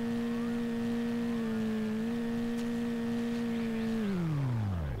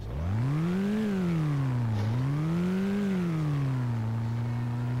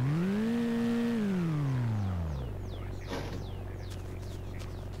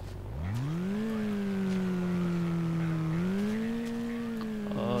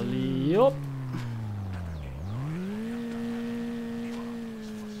 Yup.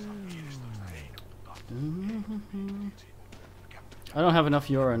 I don't have enough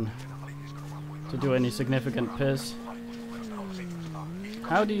urine to do any significant piss.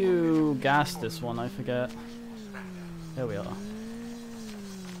 How do you gas this one? I forget. There we are.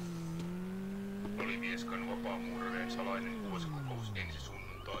 Oli Vieskan vapaamuurareen salainen vuosikokous ensi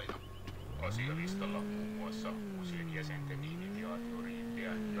sunnuntaina. Asialistalla muun muassa uusien jäsenten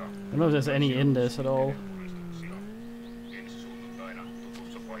initiaatiorinteä ja... I don't know if there's any in this at all. Ensi sunnuntaina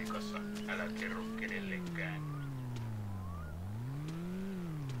tutussa paikassa. Älä kerro kenellekään.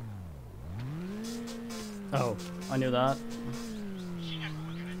 Oh, I knew that. Sinä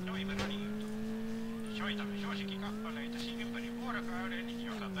kuuntelet Toive-radiota. Soitamme suosikkikappaleita ympäri vuorokauden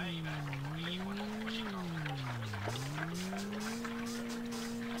joka päivä koko viikon vuosikauden.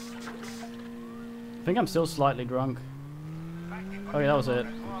 I think I'm still slightly drunk. Oh yeah, that was it.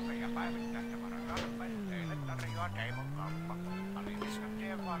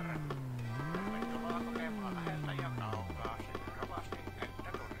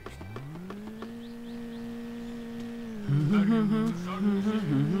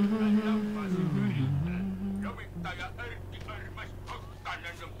 Sovittaja Erkki Örmäs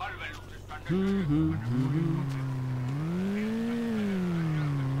Hokkanen palveluksessanne.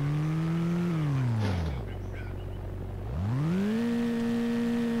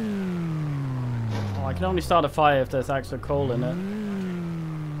 Oh, I can only start a fire if there's actual coal in it.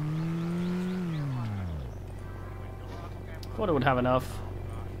 Thought it would have enough.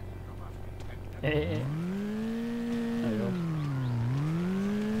 There you go.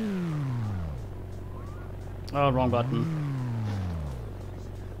 Oh, wrong button.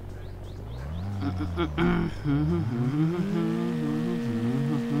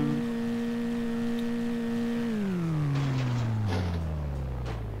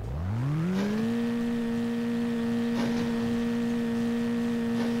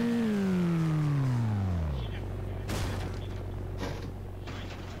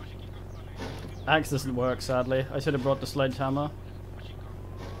 Axe doesn't work, sadly. I should have brought the sledgehammer.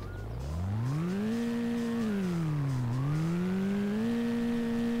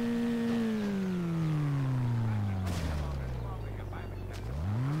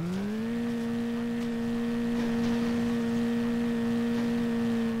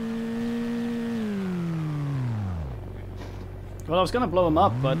 Well, I was gonna blow him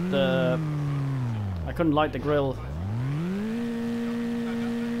up, but I couldn't light the grill.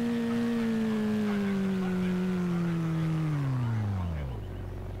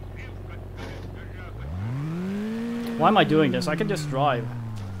 Why am I doing this? I can just drive.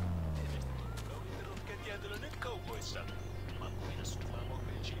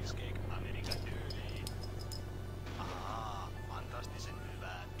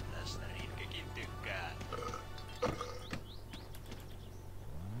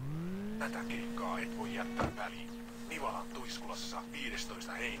 Tätä keikkaa et voi jättää väliin. Nivalan Tuiskulassa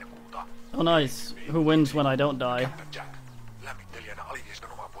 15. heinäkuuta. Oh nice. Who wins when I don't die? Captain Jack. Lämmittelijänä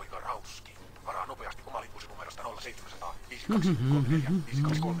Alivieskan oma poika Rauski. Varaa nopeasti omalippusinumerosta 0700 5234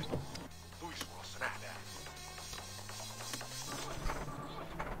 523. Tuiskulassa nähdään.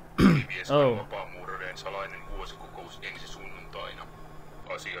 Vieskan vapaamuurareen salainen vuosikokous ensi sunnuntaina.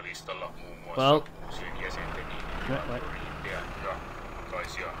 Asialistalla muun muassa uusien jäsenten initiaatiorinteä ja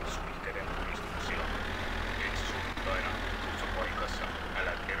mukaisia suhteiden tunnustuksia. Ensi sunnuntaina tutussa paikassa.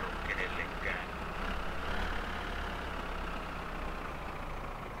 Älä kerro kenellekään.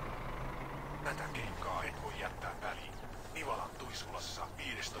 Tätä keikkaa et voi jättää väliin. Nivalan Tuiskulassa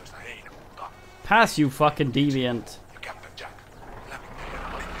 15. heinäkuuta. Pass, you fucking deviant. Ja Captain Jack. Lämmittelijänä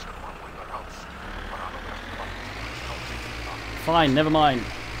Alivieskan oma poika Rauski. Varaa nopeasti omalippusinumerosta 0700 Fine, never mind.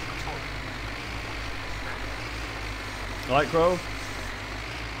 Light Grove?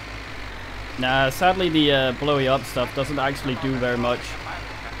 Nah, sadly the blowy up stuff doesn't actually do very much.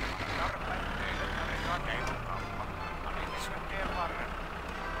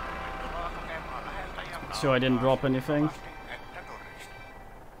 So I didn't drop anything.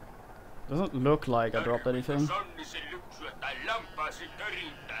 Doesn't look like I dropped anything.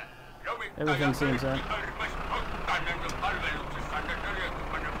 Everything seems that.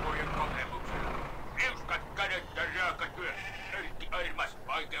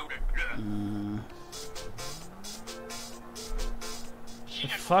 The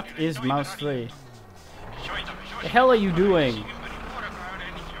fuck is mouse 3? The hell are you doing?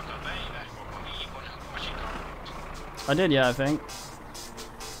 I did, yeah, I think.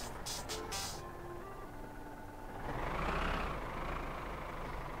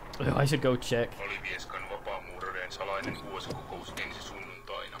 Oh, I should go check. Oli Vieskan vapaamuurareiden salainen vuosikokous ensi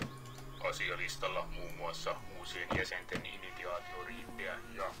sunnuntaina. Asialistalla muun muassa uusien jäsenten initiaatioriittejä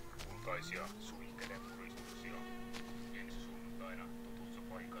ja kultaisia suihkeden puristuksia. Ensi sunnuntaina tutussa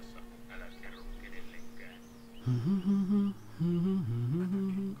paikassa, älä kerro kenellekään.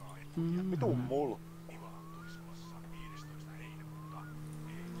 Vitun mulkku.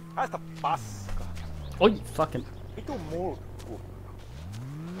 Haista paska. Oi, fucking. Vitun mulkku.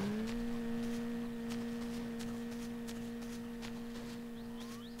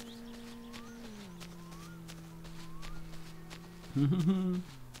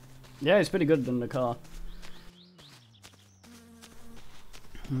 Yeah, it's pretty good in the car.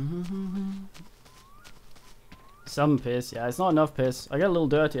 Some piss, yeah, it's not enough piss. I get a little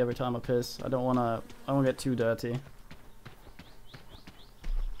dirty every time I piss. I don't get too dirty.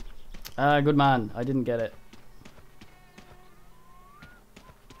 Good man, I didn't get it.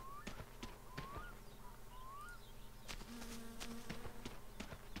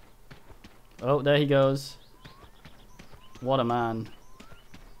 Oh, there he goes. What a man.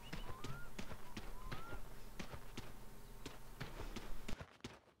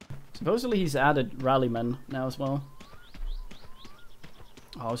 Supposedly he's added rallymen now as well.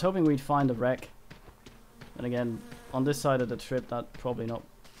 Oh, I was hoping we'd find a wreck. And again, on this side of the trip, that'd probably not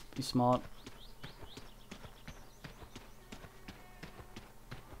be smart.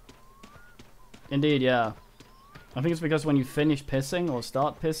 Indeed, yeah. I think it's because when you finish pissing or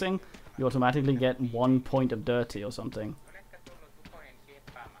start pissing, you automatically get 1 point of dirty or something.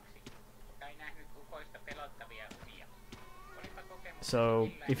 So,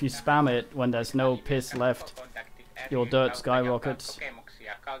 if you spam it when there's no piss left, your dirt skyrockets.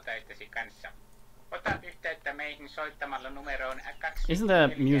 Isn't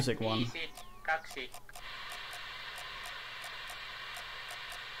there a music one?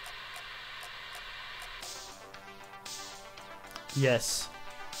 Yes.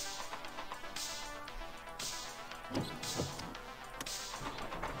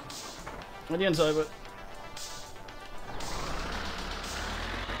 On the inside of it.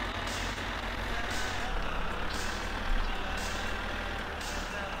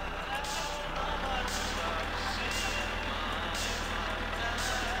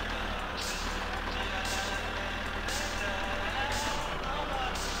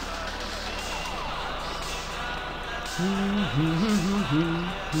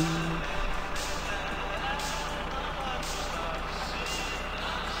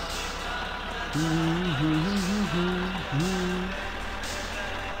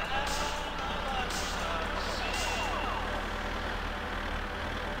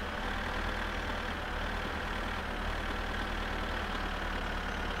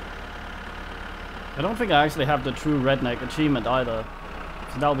 I don't think I actually have the true redneck achievement either,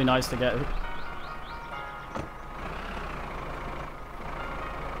 so that would be nice to get.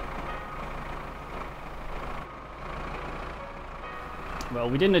 Well,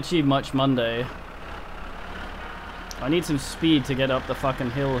 we didn't achieve much Monday. I need some speed to get up the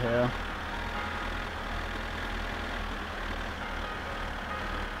fucking hill here.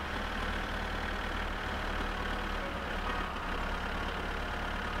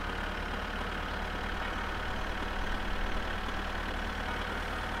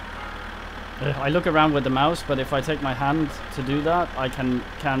 I look around with the mouse, but if I take my hand to do that, I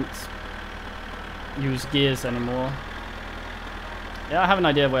can't use gears anymore. Yeah, I have an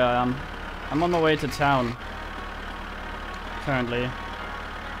idea where I am. I'm on my way to town. Currently.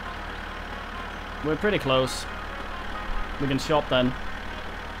 We're pretty close. We can shop then.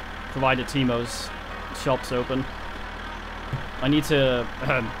 Provided Timo's shop's open. I need to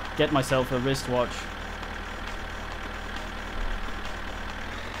get myself a wristwatch.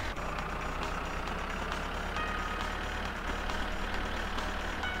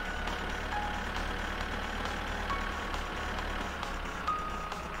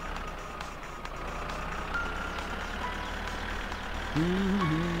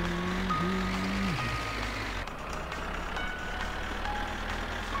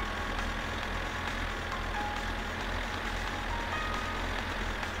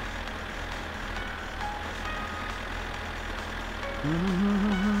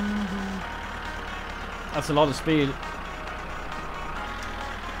 That's a lot of speed.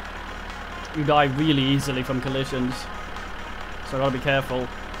 You die really easily from collisions, so I gotta be careful.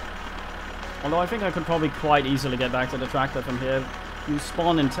 Although I think I could probably quite easily get back to the tractor from here. You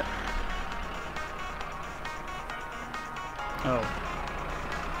spawn in oh.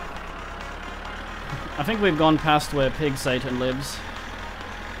 I think we've gone past where Pig Satan lives.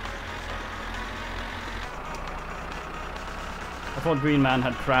 I thought Green Man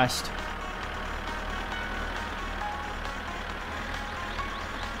had crashed.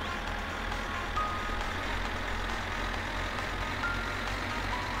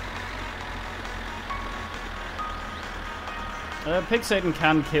 Pig Satan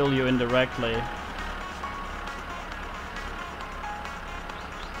can kill you indirectly.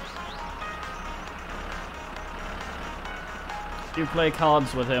 You play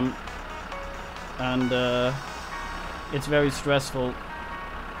cards with him, and it's very stressful.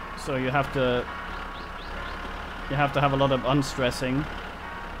 So you have to have a lot of unstressing.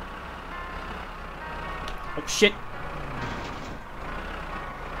 Oh shit!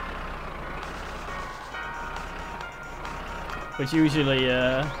 Which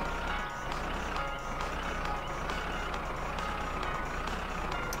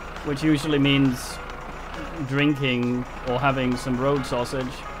usually means drinking or having some road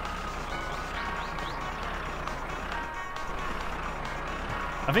sausage.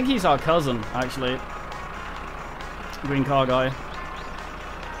 I think he's our cousin, actually. Green car guy.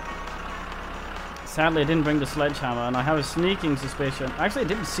 Sadly, I didn't bring the sledgehammer, and I have a sneaking suspicion. Actually, I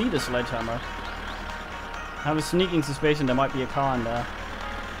didn't see the sledgehammer. I have a sneaking suspicion there might be a car in there.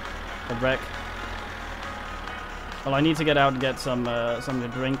 A wreck. Well, I need to get out and get something to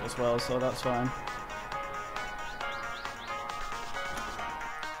drink as well, so that's fine.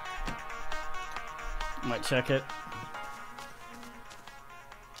 Might check it.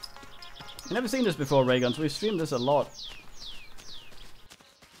 I've never seen this before, Rayguns. We've streamed this a lot.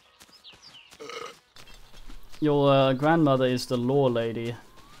 Your grandmother is the law lady.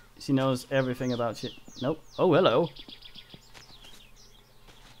 She knows everything about shit. Nope. Oh, hello.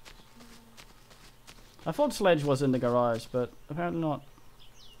 I thought Sledge was in the garage, but apparently not.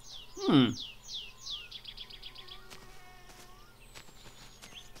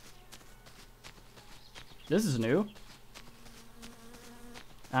 This is new.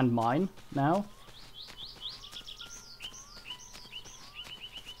 And mine, now.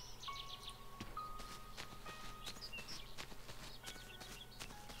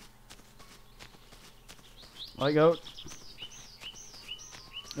 I go.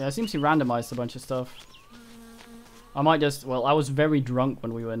 Yeah, it seems he randomized a bunch of stuff. I might just, well, I was very drunk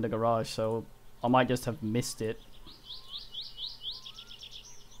when we were in the garage, so I might just have missed it.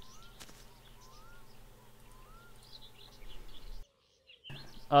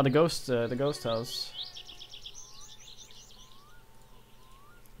 Ah, the ghost house.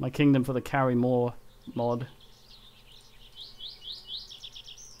 My Kingdom for the Carry More mod.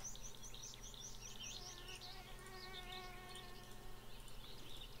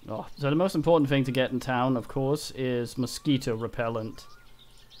 Oh, so the most important thing to get in town, of course, is mosquito repellent.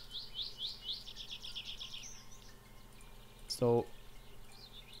 So,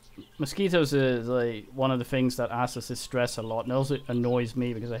 mosquitoes is like one of the things that asses stress a lot, and also it annoys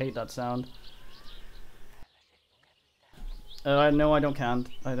me because I hate that sound. No, I don't can.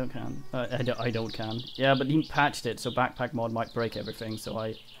 I don't can. I don't can. Yeah, but he patched it, so Backpack Mod might break everything, so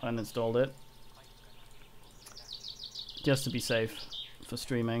I uninstalled it. Just to be safe for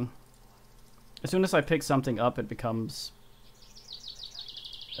streaming. As soon as I pick something up, it becomes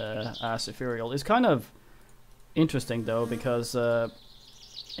ass ethereal. It's kind of interesting though, because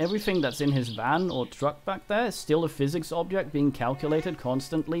everything that's in his van or truck back there is still a physics object being calculated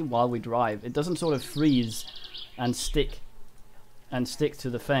constantly while we drive. It doesn't sort of freeze and stick to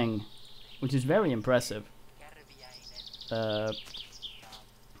the thing, which is very impressive.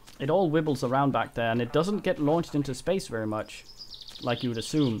 It all wibbles around back there, and it doesn't get launched into space very much, like you would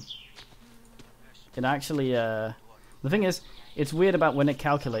assume. It actually, the thing is, it's weird about when it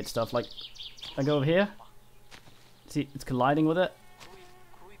calculates stuff. Like, I go over here, see, it's colliding with it.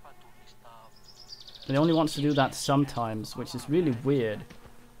 It only wants to do that sometimes, which is really weird.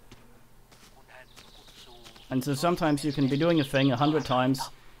 And so sometimes you can be doing a thing 100 times,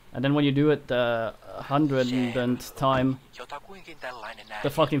 and then when you do it the 100th time, the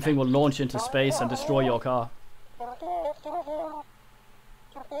fucking thing will launch into space and destroy your car.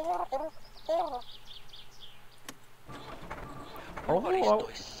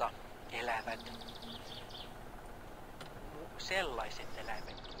 Vuoristoissa elävät sellaiset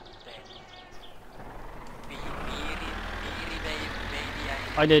eläimet kuten piirimuoto,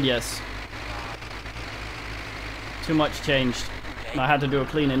 I did, yes. Too much changed. And I had to do a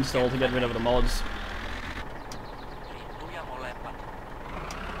clean install to get rid of the mods. Lintuja molemmat.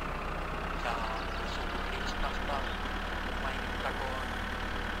 Ja suuriskasta mainittakoon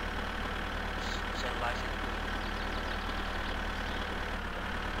sellaiset.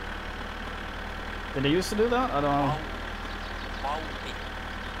 Did they used to do that? I don't know. Vauhti.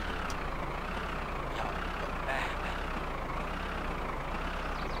 Ja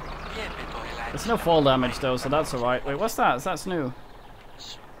pienpetoeläimet. There's no fall damage though, so that's alright. Wait, what's that? That's new.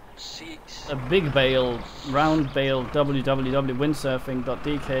 A big bale, round bale,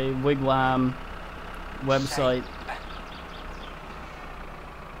 www.windsurfing.dk, wigwam, website.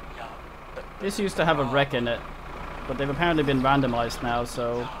 This used to have a wreck in it, but they've apparently been randomized now,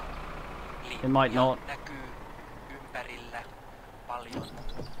 so it might not. Näkyy ympärillä paljon.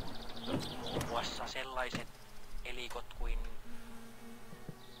 Muun muassa sellaiset elikot kuin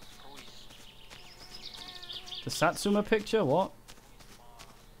ruis. The Satsuma picture? What?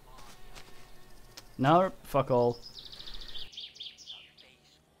 No, fuck all.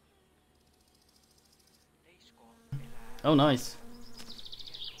 Oh, nice.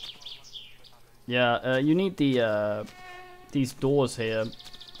 Yeah, you need the these doors here.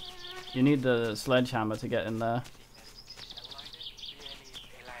 You need the sledgehammer to get in there.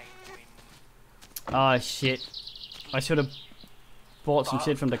 Ah, shit. I should have bought some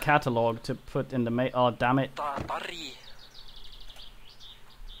shit from the catalog to put in the oh, damn it. Tari.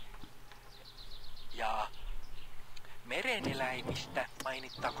 Ja mereneläimistä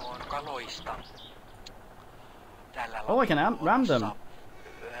mainittakoon kaloista. Tällä Oh, I can ram them.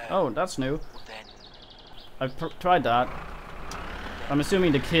 Oh, that's new. I've tried that. I'm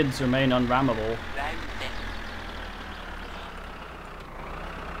assuming the kids remain unrammable.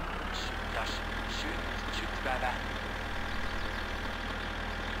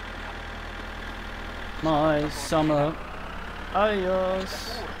 My summer.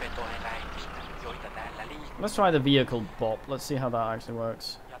 Adios. Let's try the vehicle bop. Let's see how that actually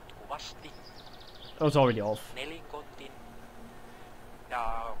works. Oh, it's already off.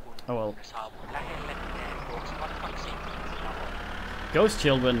 Oh well. Ghost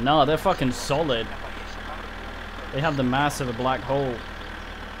children? Nah, they're fucking solid. They have the mass of a black hole.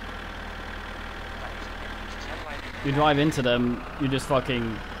 You drive into them, you just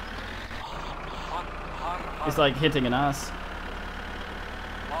fucking... It's like hitting an ass.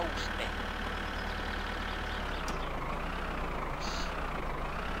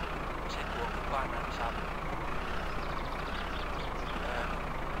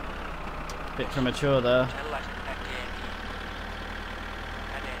 Bit premature there.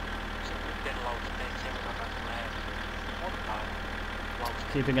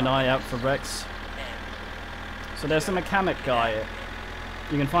 Keeping an eye out for wrecks. So there's a mechanic guy.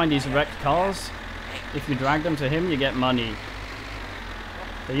 You can find these wrecked cars. If you drag them to him, you get money.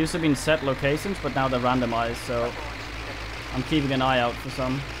 They used to be in set locations, but now they're randomized, so I'm keeping an eye out for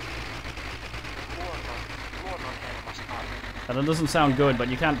some. That doesn't sound good, but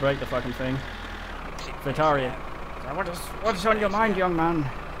you can't break the fucking thing. Vitaria. What is on your mind, young man?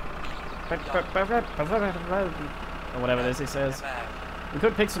 Or whatever it is he says. We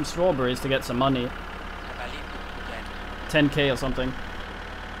could pick some strawberries to get some money. 10k or something.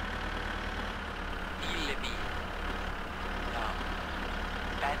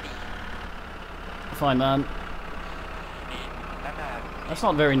 Fine, man. That's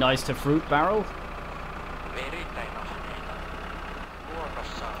not very nice to fruit barrel.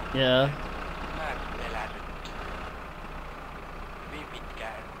 Yeah.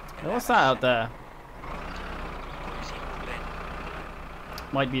 What's that out there?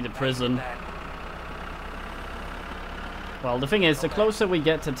 Might be the prison. Well, the thing is, the closer we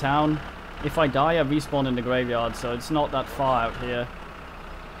get to town, if I die, I respawn in the graveyard, so it's not that far out here.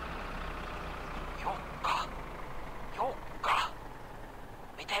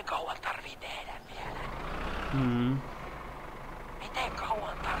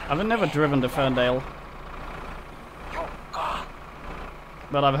 I've never driven to Ferndale,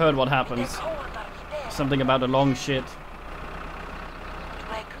 but I've heard what happens. Something about a long shit.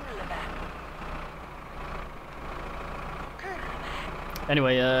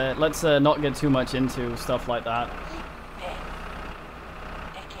 Anyway, let's not get too much into stuff like that.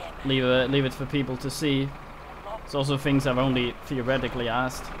 Leave it for people to see. It's also things I've only theoretically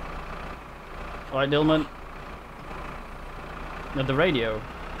asked. Alright, Dillman. At the radio.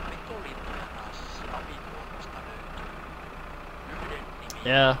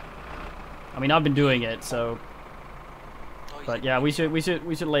 Yeah. I mean, I've been doing it, so. But yeah, we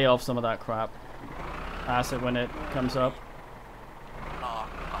should lay off some of that crap. Ask it when it comes up.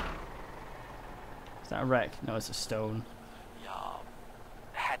 that a wreck? No, it's a stone. Ja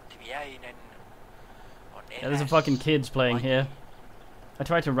hätviäinen on Yeah, there's a fucking kids playing here. I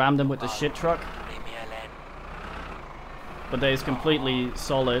tried to ram them with the shit truck, tuli mieleen. but they's completely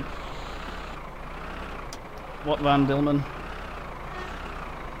solid. What Van Dillman?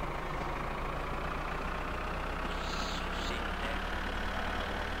 Sinne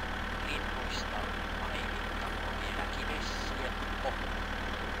linnuista mainittakoon vielä kivessieppo.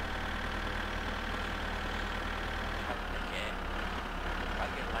 Hän tekee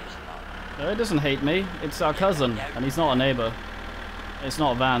kaikenlaista He doesn't hate me. It's our cousin, and he's not a neighbor. It's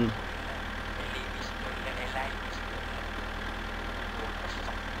not Van. elimistöille, eläimistöille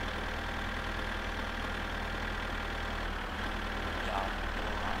luonnossa. Ja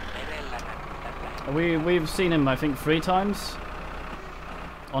tuolla merellä näkyy We've seen him, I think, 3 times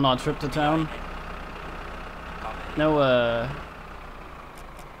on our trip to town. kaveri No,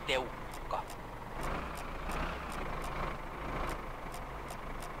 Teukka.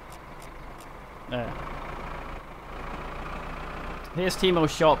 there. Here's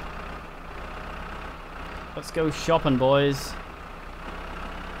Timo's shop. Let's go shopping, boys.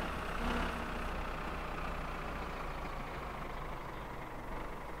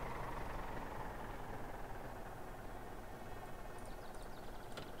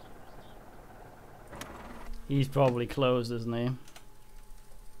 He's probably closed, isn't he?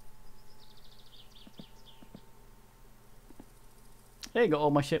 Hey, got all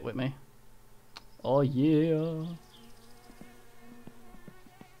my shit with me. Oh yeah.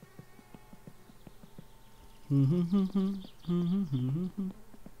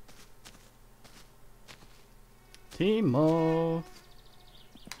 Timo.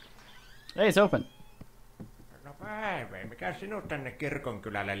 Hey, it's open. No päivä, mikä sinut tänne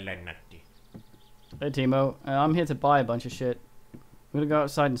kirkonkylälle lennätti? Hey, Timo. I'm here to buy a bunch of shit. I'm gonna go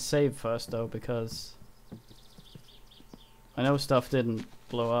outside and save first, though, because I know stuff didn't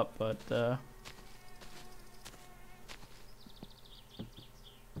blow up, but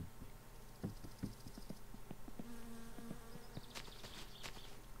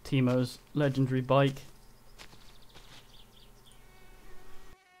Timo's legendary bike.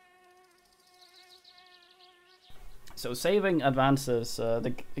 So saving advances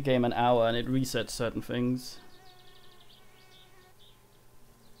the game an hour and it resets certain things.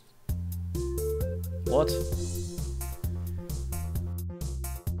 What?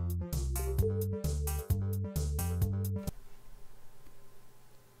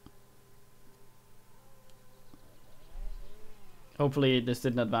 Hopefully this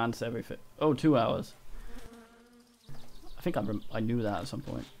didn't advance everything. Oh, 2 hours. I think I knew that at some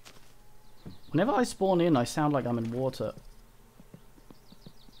point. Whenever I spawn in, I sound like I'm in water.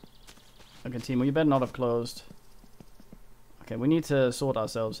 Okay, Timo, you better not have closed. Okay, we need to sort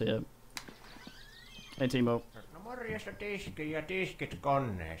ourselves here. Hey, Timo. No morjesta tiski ja tiskit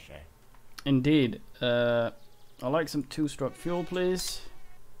koneeseen. Indeed. I'd like some 2-stroke fuel, please.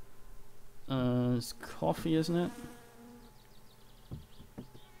 It's coffee, isn't it?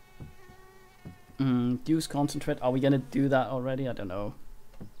 Use concentrate. Are we gonna do that already? I don't know.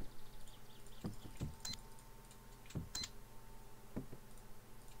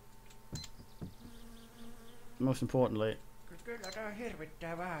 Most importantly, Kyllä tää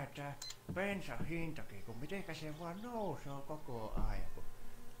hirvittää vähän tää bensan hintakin, kun mitenkä se vaan nousee koko ajan.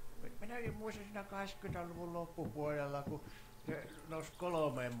 Minäkin muistan siinä 80-luvun loppupuolella, kun se nousi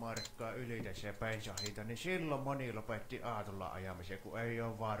 3 markkaa ylitä se bensan hinta, niin silloin moni lopetti aatolla ajamisen, kun ei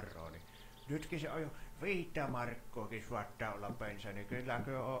oo varoa. Niin nytkin se on jo 5 markkoakin suottaa olla bensa, niin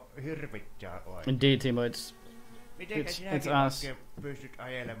kylläkö on hirvittää oikein. indeed, Timo, Mitenkä it's sinäkin us. oikein pystyt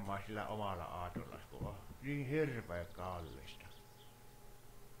ajelemaan sillä omalla aatolla, kun on niin hirveän kallista?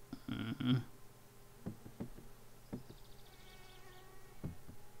 Mm-hmm.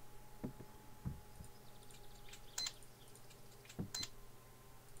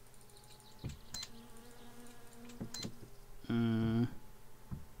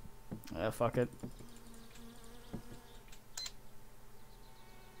 Fuck it.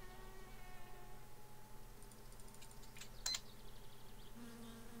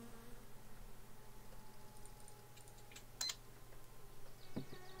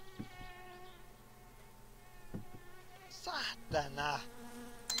 Saatana!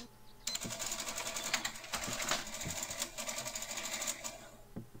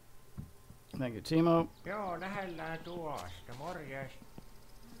 Thank you, Timo. Joo, lähellään tuosta. Morjes.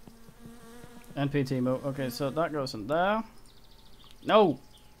 NP Timo. Okay, so that goes in there. No!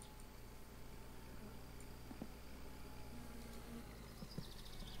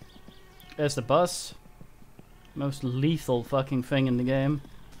 There's the bus. Most lethal fucking thing in the game.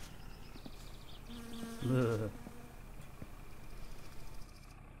 Ugh.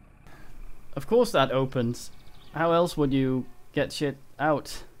 Of course that opens. How else would you get shit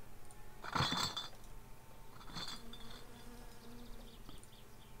out?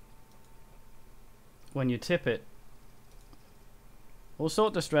 When you tip it. We'll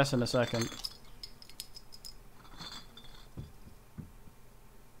sort the stress in a second.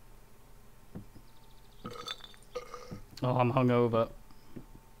 Oh, I'm hungover.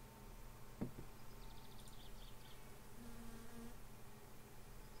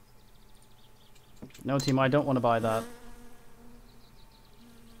 No, team, I don't want to buy that.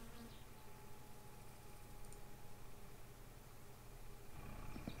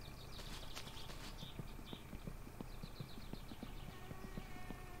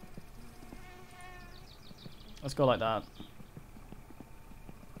 Let's go like that.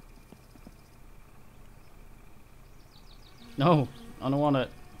 No, I don't want it.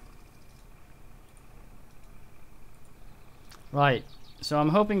 Right, so I'm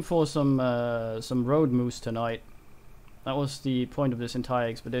hoping for some road moose tonight. That was the point of this entire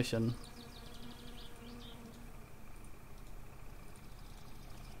expedition.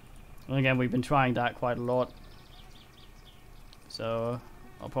 And again, we've been trying that quite a lot. So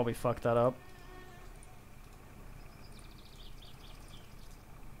I'll probably fuck that up.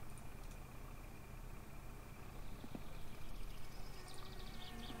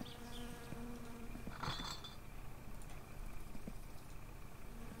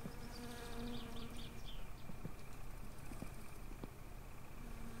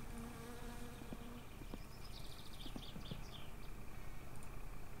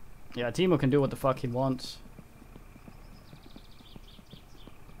 Yeah, Timo can do what the fuck he wants.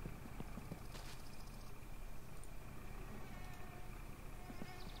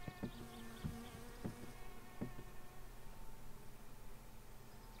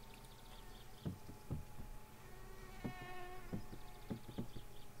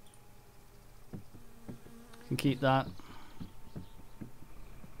 Can keep that.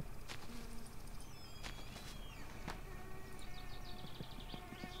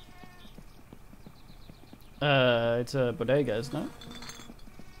 It's a bodega, isn't it?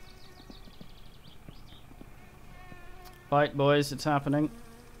 Right, boys, it's happening.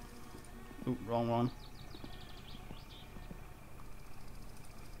 Oop, wrong one.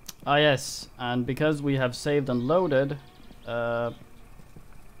 Ah, yes, and because we have saved and loaded,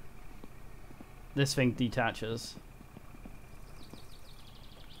 this thing detaches.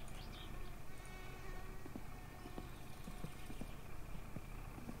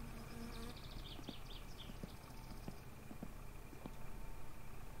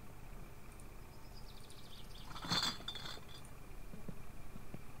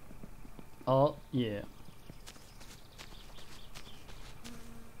 Oh, yeah.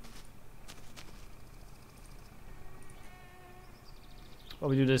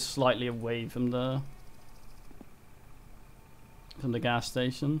 Probably do this slightly away from the gas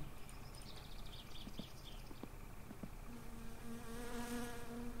station.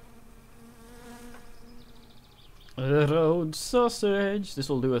 Road sausage. This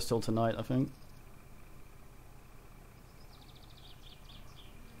will do us till tonight, I think.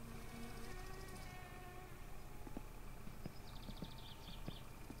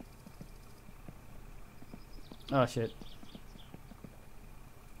 Oh shit.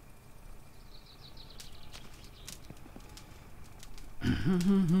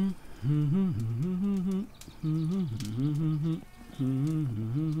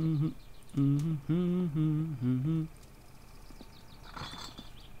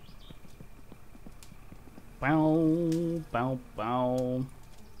 Bow, bow, bow.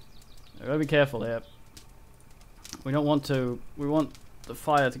 I gotta be careful here. We don't want to. We want the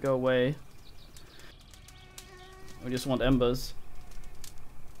fire to go away. We just want embers.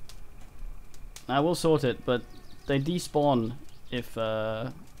 I will sort it, but they despawn if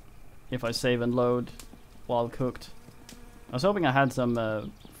I save and load while cooked. I was hoping I had some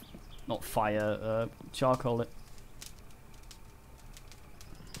not fire, charcoal.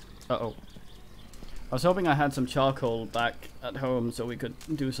 Uh-oh. I was hoping I had some charcoal back at home so we could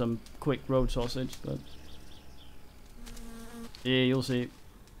do some quick road sausage, but yeah, you'll see.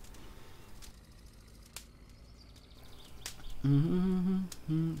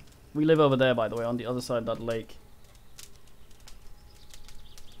 We live over there, by the way, on the other side of that lake.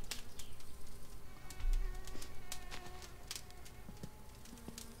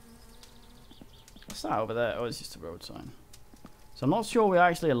 What's that over there? Oh, it's just a road sign. So I'm not sure we're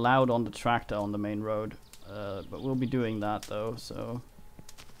actually allowed on the tractor on the main road, but we'll be doing that though, so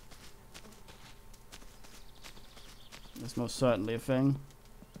that's most certainly a thing.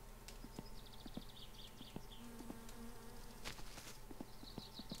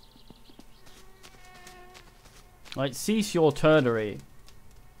 Like, cease your turdery.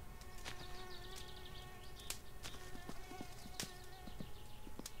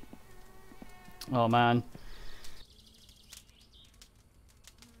 Oh man.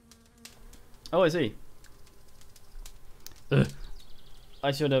 Oh, I see. Ugh.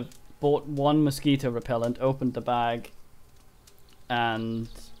 I should have bought one mosquito repellent, opened the bag, and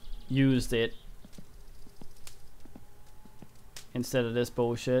used it instead of this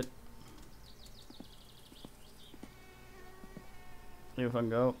bullshit. See if I can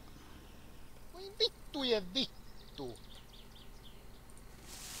go. Voi vittujen vittu.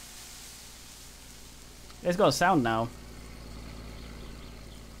 It's got a sound now.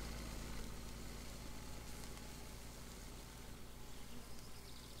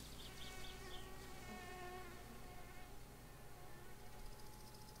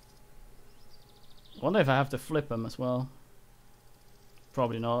 I wonder if I have to flip them as well.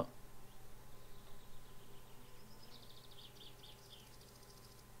 Probably not.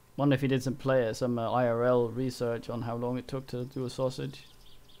 Wonder if he did some IRL research on how long it took to do a sausage.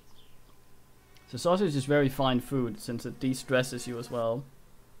 So sausage is very fine food since it de-stresses you as well.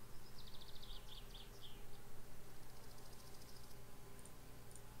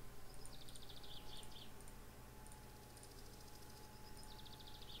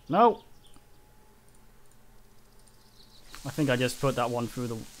 No. I think I just put that one through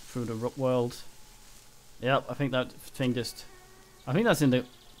the world. Yep, I think that thing just. I think that's in the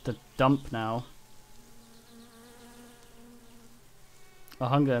dump now.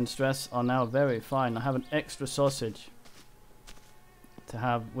 Hunger and stress are now very fine. I have an extra sausage to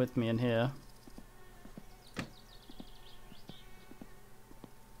have with me in here.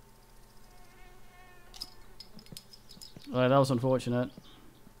 Alright, that was unfortunate.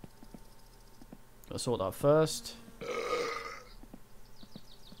 Gotta sort that first.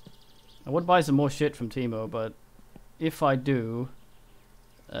 I would buy some more shit from Timo, but if I do,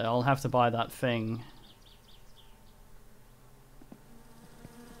 I'll have to buy that thing.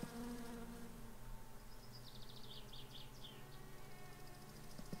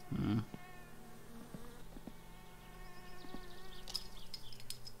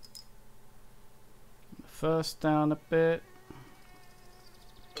 First down a bit.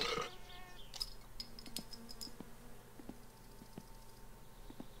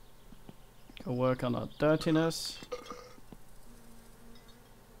 Go work on our dirtiness.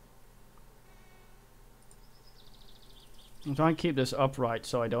 I'm trying to keep this upright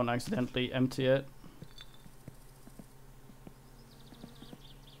so I don't accidentally empty it.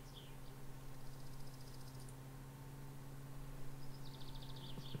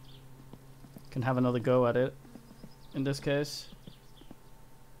 Can have another go at it in this case.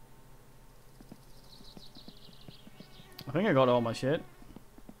 I think I got all my shit.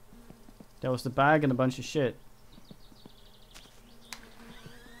 There was the bag and a bunch of shit.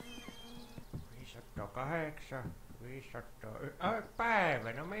 508, 500...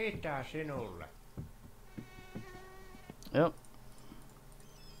 Päivä, no mitä sinulle? Yep.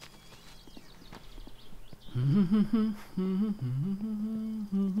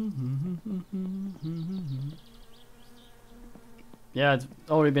 Yeah, it's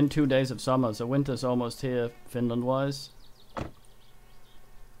already been 2 days of summer, so winter's almost here, Finland-wise.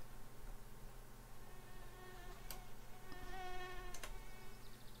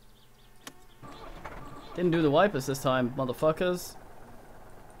 Didn't do the wipers this time, motherfuckers.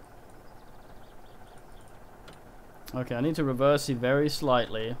 Okay, I need to reverse it very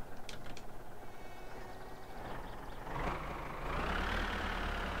slightly.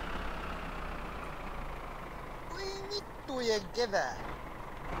 Kevää.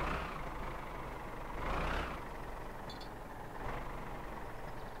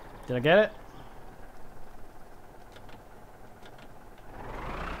 Did I get it?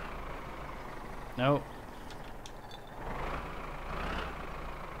 No.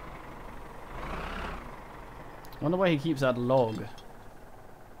 Wonder why he keeps that log.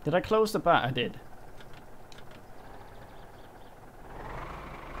 Did I close the bat? I did.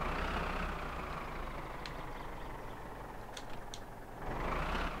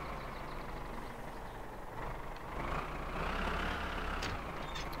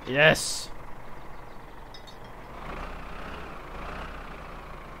 Yes!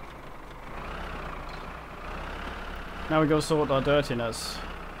 Now we go sort our dirtiness.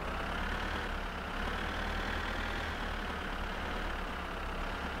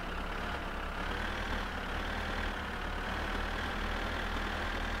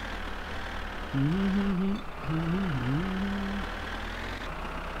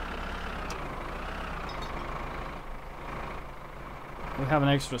 We have an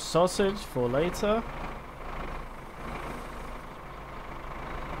extra sausage for later.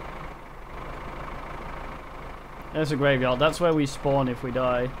 There's a graveyard. That's where we spawn if we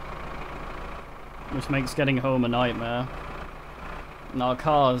die. Which makes getting home a nightmare. And our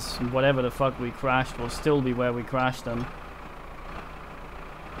cars, whatever the fuck we crashed, will still be where we crashed them.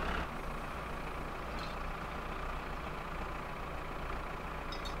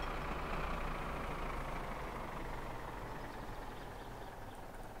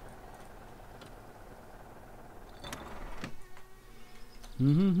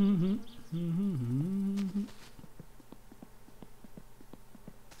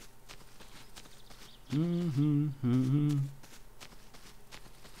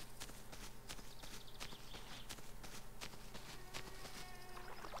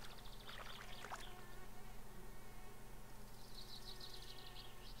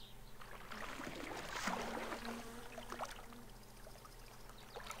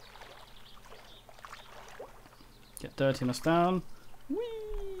 Get dirtiness down.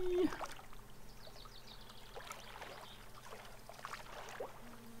 Whee!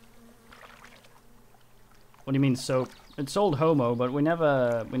 What do you mean soap? It's old homo, but we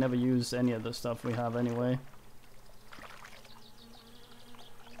never use any of the stuff we have anyway.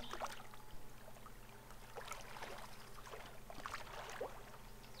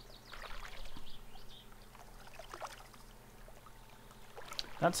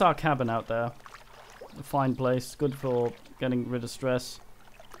 That's our cabin out there. A fine place, good for getting rid of stress.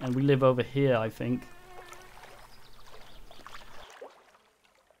 And we live over here, I think.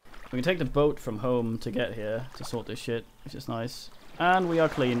 We can take the boat from home to get here to sort this shit, which is nice. And we are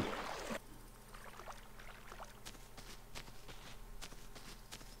clean.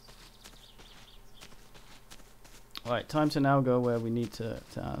 Alright, time to now go where we need to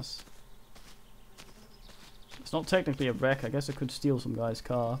ask. It's not technically a wreck. I guess I could steal some guy's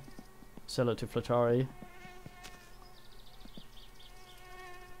car. Sell it to Flatari.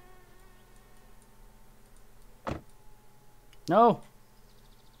 No!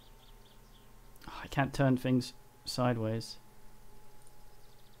 Oh, I can't turn things sideways.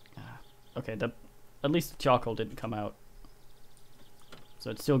 Okay, at least the charcoal didn't come out.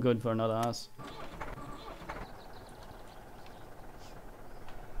 So it's still good for another ass.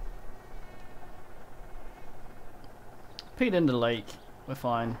 Peed in the lake. We're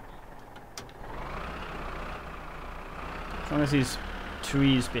fine. As long as these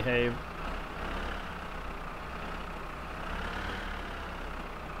trees behave.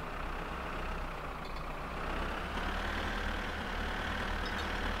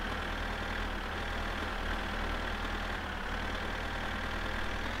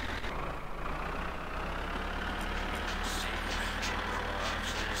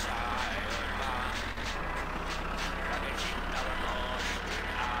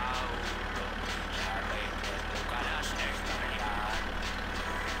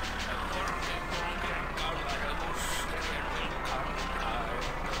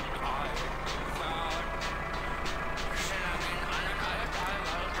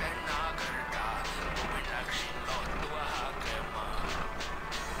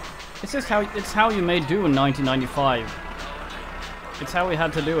 It's just how you made do in 1995. It's how we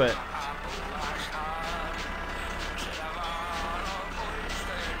had to do it.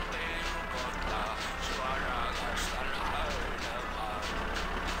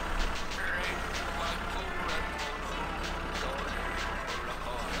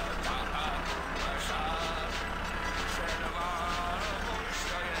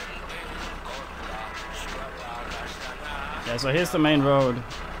 Yeah, so here's the main road.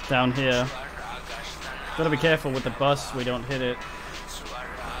 Down here. Gotta be careful with the bus, we don't hit it.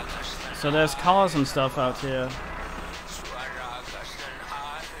 So there's cars and stuff out here.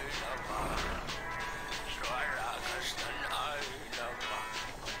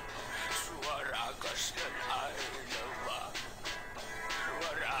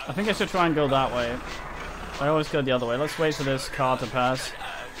 I think I should try and go that way. I always go the other way. Let's wait for this car to pass.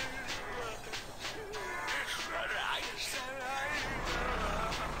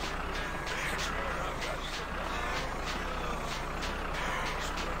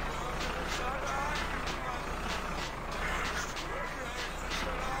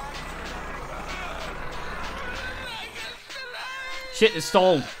 Shit, it's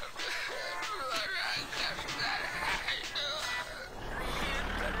stalled.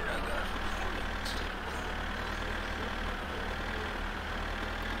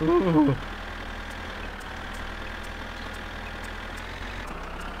 Ooh.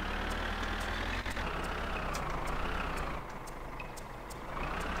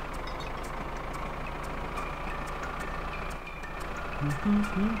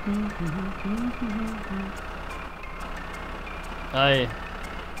 Aye.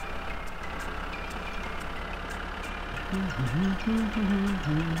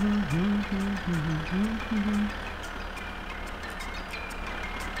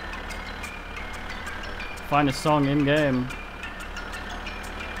 Find a song in game.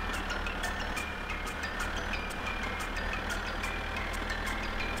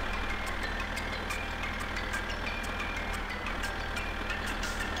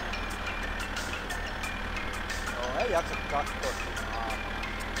 No, ei jaksa katsoa siinä aamulla.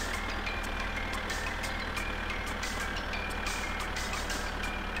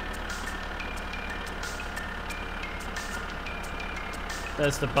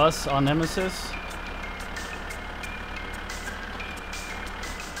 There's the bus on Nemesis.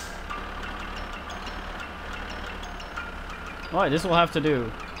 Alright, this will have to do.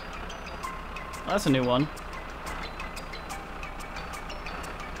 That's a new one.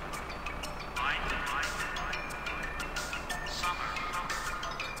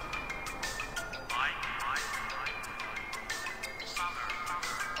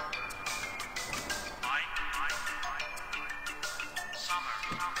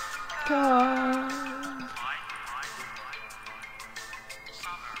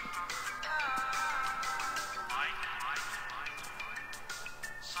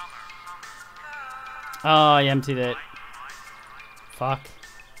 Oh, I emptied it. Fuck.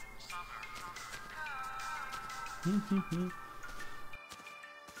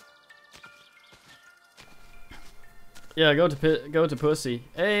 Yeah, go to pussy.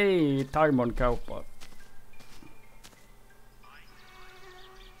 Hey, Tarmon kauppa.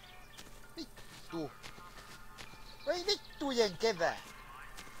 Vittu. Ei vittujen kevää.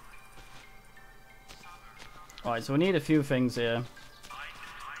 Alright, so we need a few things here.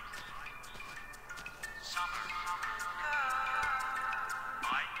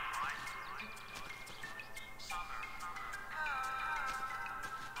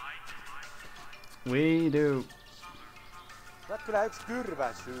 We do. Sä oot kyllä yks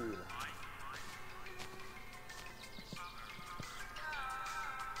kyrvän syylä.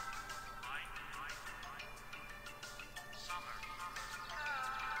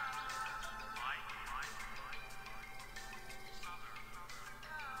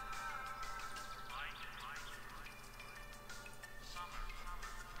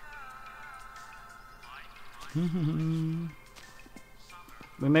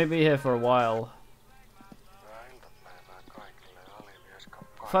 We may be here for a while.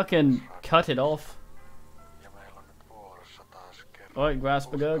 Fucking cut it off. Alright,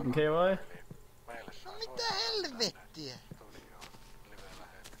 Grasberg and KY. No mitä helvettiä?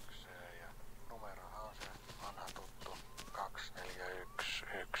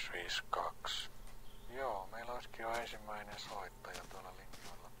 Joo, meillä olisikin jo ensimmäinen soittaja tuolla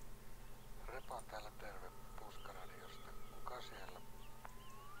linjoilla. Repa on täällä terve Puskaradiosta. Kuka siellä?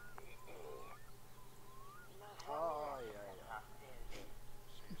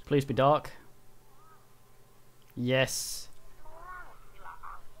 Please be dark. Yes.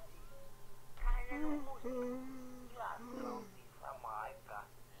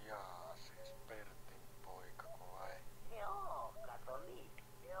 Jaa, siis Pertin poikako vai?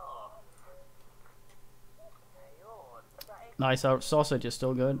 Nice, our sausage is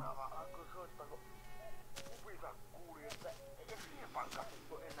still good.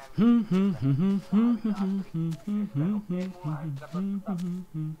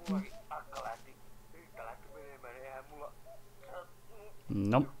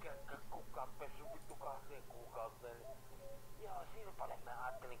 Nope.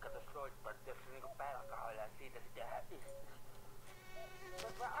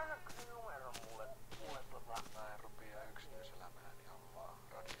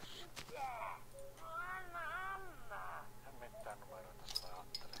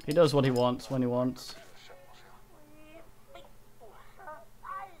 He does what he wants when he wants.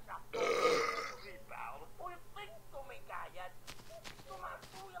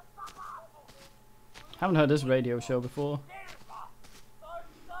 Haven't heard this radio show before.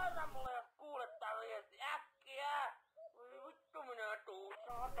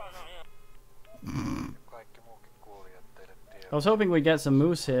 I was hoping we'd get some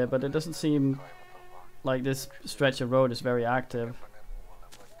moose here, but it doesn't seem like this stretch of road is very active.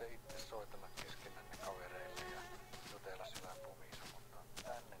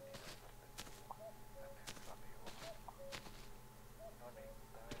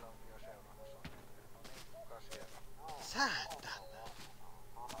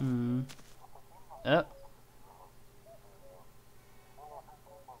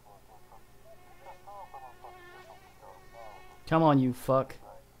 Come on, you fuck.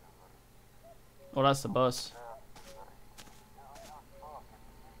 Oh, that's the bus.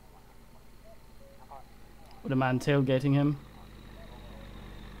 With a man tailgating him.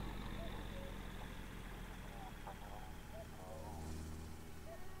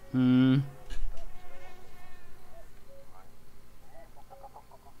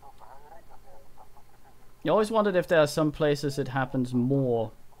 You always wondered if there are some places it happens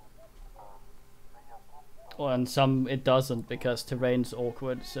more. Or in some it doesn't because terrain's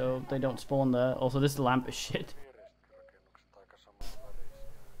awkward, so they don't spawn there. Also, this lamp is shit.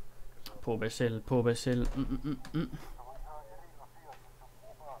 Poor Basil, poor Basil.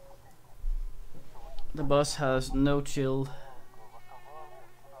 The bus has no chill.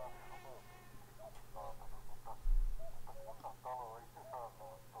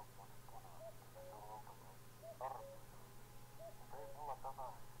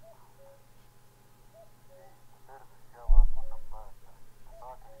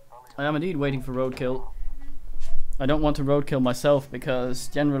 I am indeed waiting for roadkill. I don't want to roadkill myself because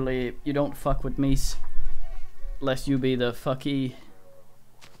generally you don't fuck with me's lest you be the fucky.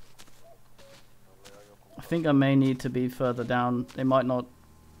 I think I may need to be further down. They might not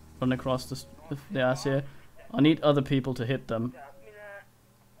run across the ass here. I need other people to hit them.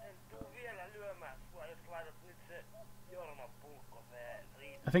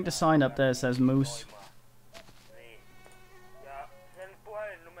 I think the sign up there says moose.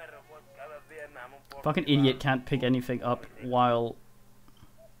 Fucking idiot can't pick anything up while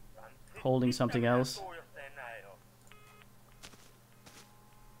holding something else.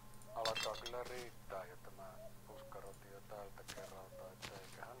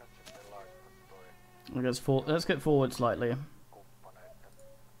 Let's get forward slightly.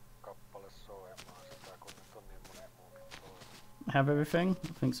 Have everything? I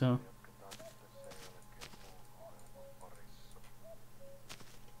think so.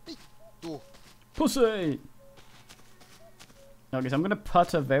 Pussy! Okay, so I'm gonna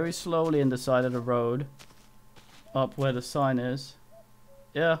putter very slowly in the side of the road. Up where the sign is.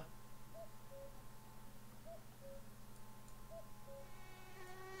 Yeah.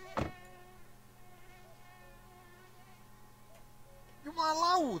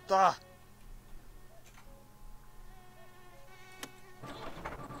 Jumalauta!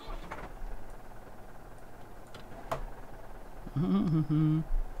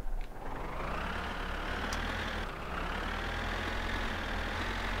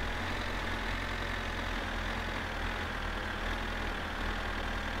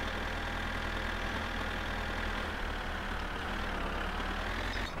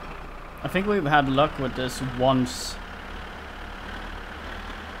 I think we've had luck with this once.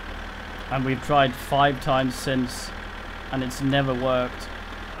 And we've tried 5 times since, and it's never worked.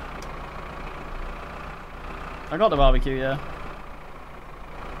 I got the barbecue, yeah.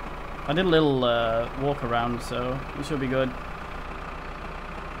 I did a little walk around, so we should be good.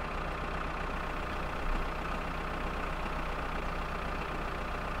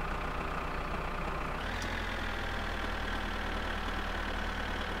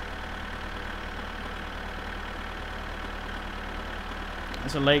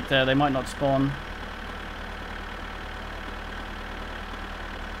 There's a lake there, they might not spawn.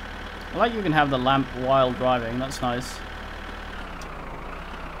 I like you can have the lamp while driving, that's nice.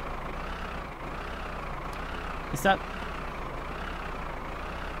 Is that...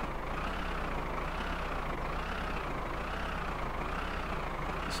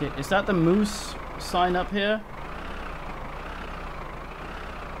 Shit, is that the moose sign up here?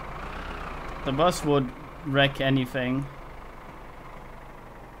 The bus would wreck anything.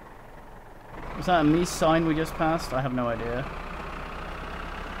 Was that a moose sign we just passed? I have no idea.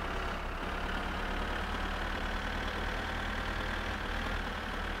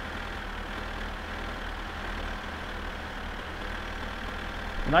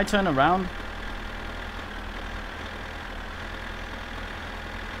 Can I turn around?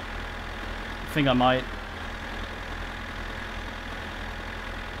 I think I might.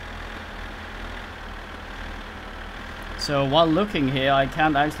 So while looking here, I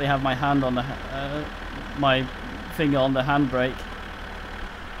can't actually have my hand on the my finger on the handbrake.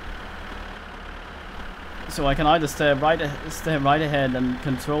 So I can either stare right ahead and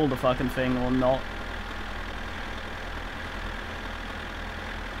control the fucking thing or not.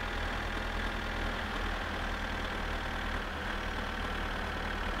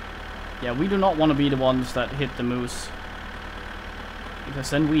 Yeah, we do not want to be the ones that hit the moose. Because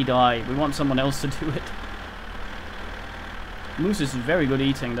then we die. We want someone else to do it. Moose is very good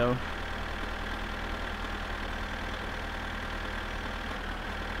eating, though.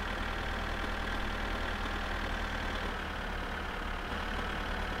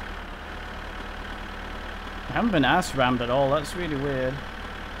 I haven't been ass rammed at all. That's really weird.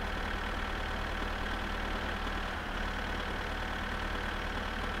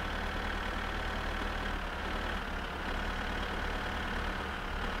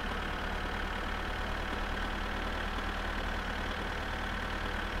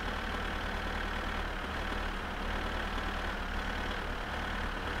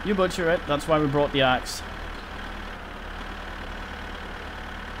 You butcher it. That's why we brought the axe.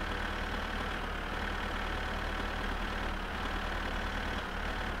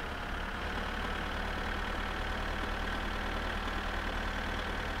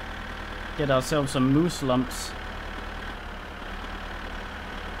 Get ourselves some moose lumps.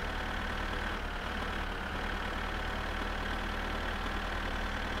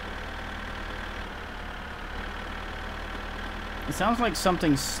 It sounds like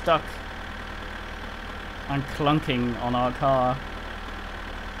something's stuck and clunking on our car,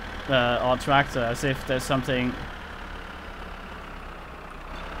 our tractor, as if there's something.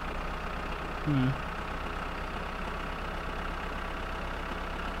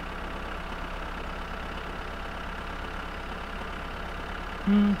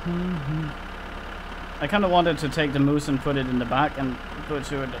 I kind of wanted to take the moose and put it in the back and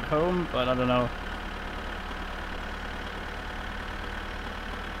butcher it at home, but I don't know.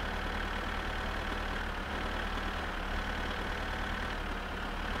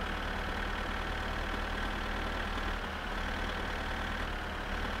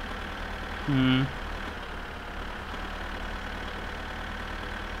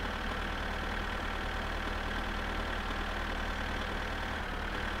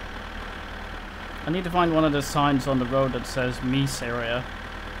 I need to find one of the signs on the road that says Meese area.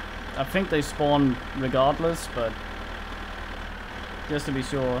 I think they spawn regardless, but just to be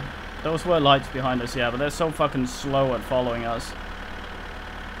sure. Those were lights behind us, yeah, but they're so fucking slow at following us.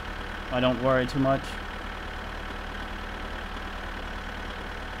 I don't worry too much.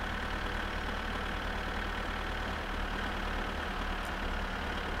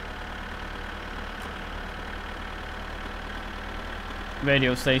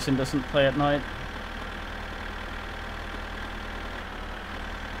 Radio station doesn't play at night.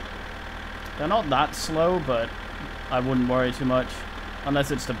 They're not that slow, but I wouldn't worry too much. Unless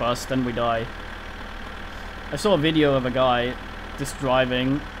it's the bus, then we die. I saw a video of a guy just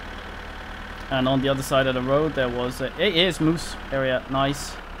driving, and on the other side of the road there was a... It is moose area,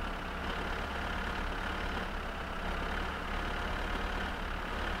 nice.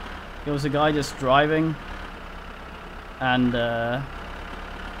 There was a guy just driving, and a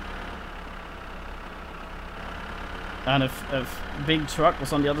big truck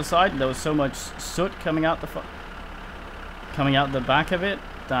was on the other side. There was so much soot coming out the back of it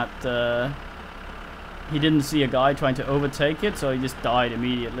that he didn't see a guy trying to overtake it, so he just died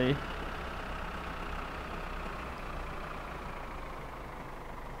immediately.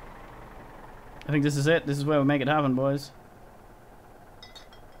 I think this is it. This is where we make it happen, boys.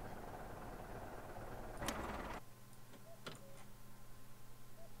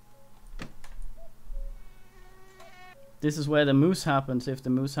 This is where the moose happens, if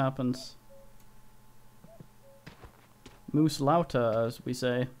the moose happens. Moose lauter, as we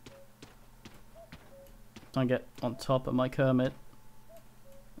say. I get on top of my Kermit.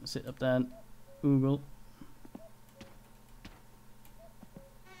 Sit up there and oogle.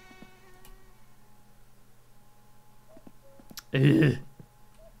 Ugh.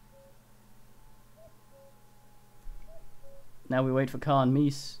 Now we wait for Car and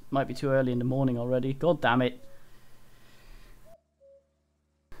Meese. Might be too early in the morning already. God damn it.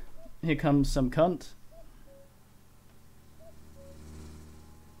 Here comes some cunt.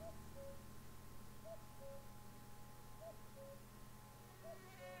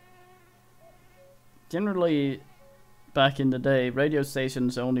 Generally, back in the day, radio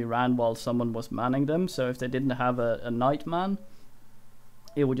stations only ran while someone was manning them, so if they didn't have a night man,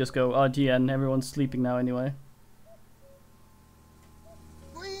 it would just go RGN, everyone's sleeping now anyway.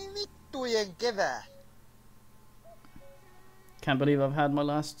 Can't believe I've had my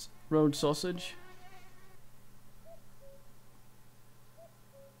last road sausage.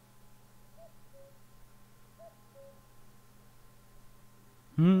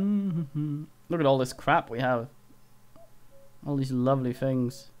 Look at all this crap we have. All these lovely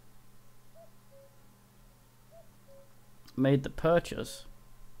things. Made the purchase.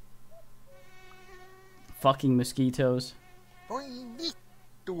 Fucking mosquitoes. Voi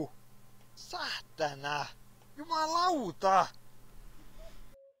vittu! Saatana! Jumalauta!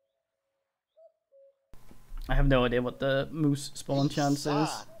 I have no idea what the moose spawn chance is.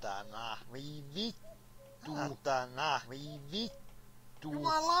 Saatana! Voi vittu! Saatana! Voi vittu!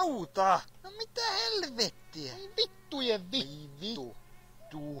 Jumalauta! No mitä helvettiä? Voi vittujen vittu!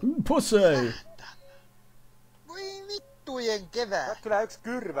 Pussy! Saatana! Voi vittujen kevää! Sä oot kyllä yks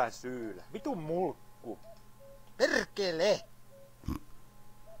kyrväsyylä. Vitun mulkku. Perkele!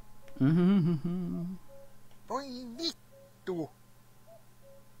 Voi vittu!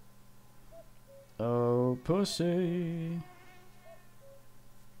 Oh, pussy.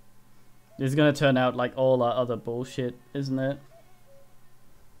 This is gonna turn out like all our other bullshit, isn't it?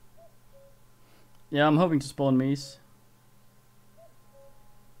 Yeah, I'm hoping to spawn Mies.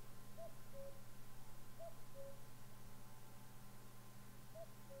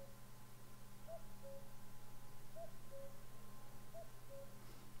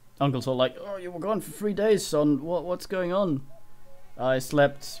 Uncle's all like, "Oh, you were gone for 3 days, son. What's going on?" I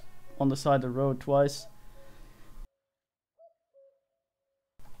slept on the side of the road twice.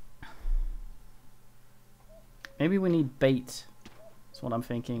 Maybe we need bait. That's what I'm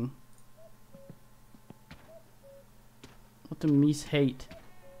thinking. What do Mies hate?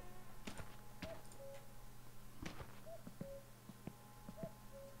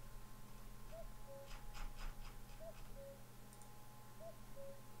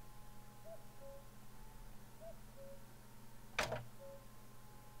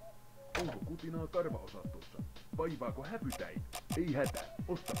 Onko kutinaa karvaosastossa? Vaivaako häpytäin? Ei hätä.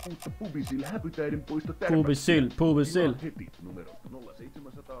 Osta uutta Pubisil häpytäiden poisto tärvästä. Pubisil. Heti numerosta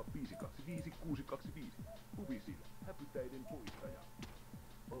 0700 525 625. Pubisil häpytäiden poistaja.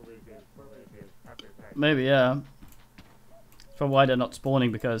 Pubisil häpytäiden. Maybe, yeah. It's probably why they're not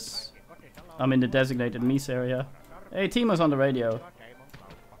spawning, because I'm in the designated Mies area. Hey, Timo's on the radio.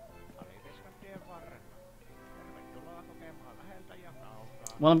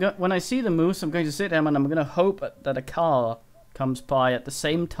 Well, when I see the moose, I'm going to sit down and I'm going to hope that a car comes by at the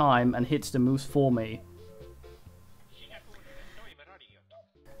same time and hits the moose for me.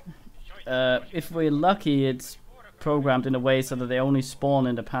 If we're lucky, it's programmed in a way so that they only spawn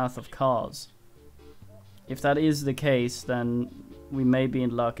in the path of cars. If that is the case, then we may be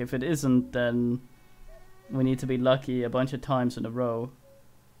in luck. If it isn't, then we need to be lucky a bunch of times in a row.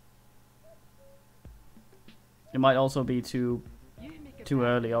 It might also be too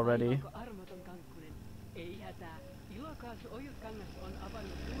early already.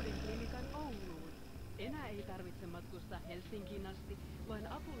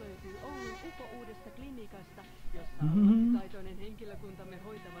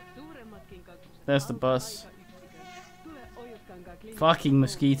 There's the bus. Fucking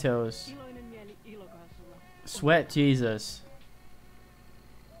mosquitoes. Sweat Jesus.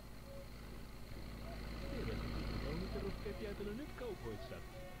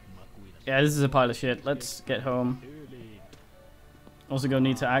 Yeah, this is a pile of shit. Let's get home. Also gonna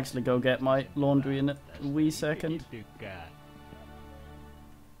need to actually go get my laundry in a wee second.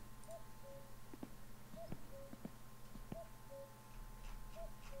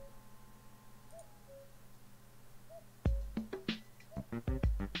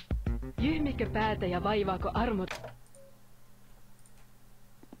 Jyhmikö päätä ja vaivaako armot?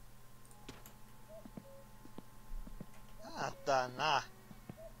 Saatana.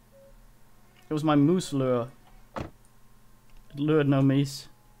 It was my moose lure. It lured no Mies.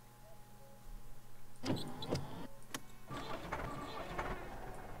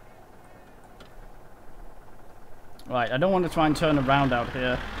 Right, I don't want to try and turn around out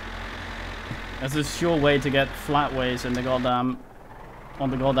here. There's a sure way to get flatways in the goddamn on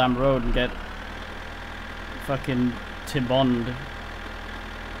the goddamn road and get fucking T-boned.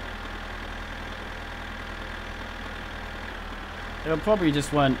 They probably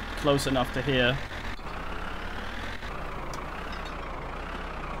just weren't close enough to hear.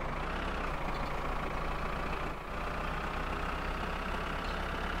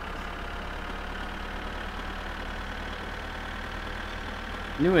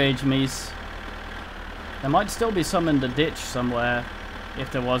 New Age Mies. There might still be some in the ditch somewhere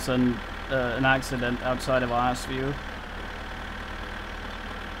if there was an accident outside of our ass view.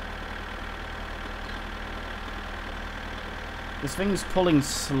 This thing's pulling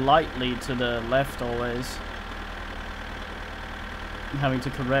slightly to the left always. I'm having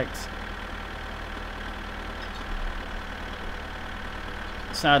to correct.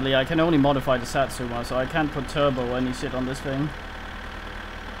 Sadly, I can only modify the Satsuma, so I can't put turbo or any shit on this thing.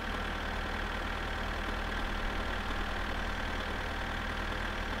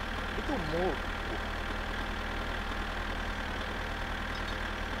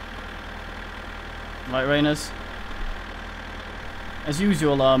 Right, Rainers. As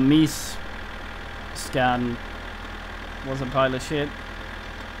usual, our Mies scan was a pile of shit.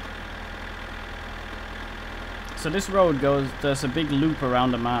 So this road there's a big loop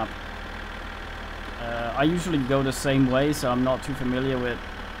around the map. I usually go the same way, so I'm not too familiar with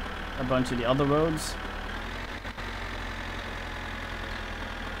a bunch of the other roads.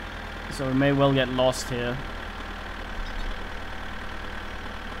 So we may well get lost here.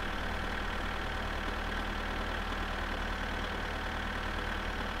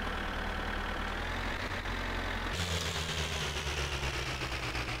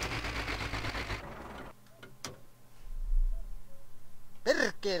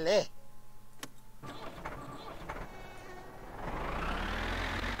 Perkele!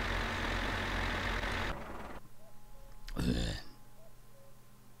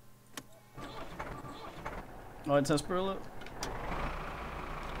 Oh, it's Sarsaparilla.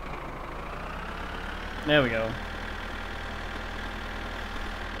 There we go.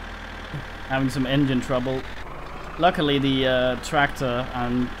 Having some engine trouble. Luckily the tractor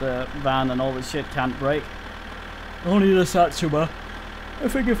and the van and all this shit can't brake. Only the Satsuma. I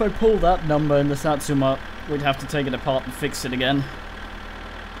think if I pull that number in the Satsuma, we'd have to take it apart and fix it again.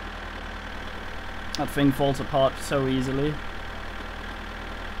 That thing falls apart so easily.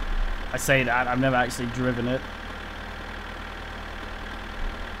 I say that, I've never actually driven it.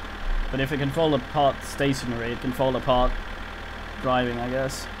 But if it can fall apart stationary, it can fall apart driving, I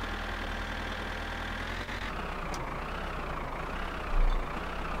guess.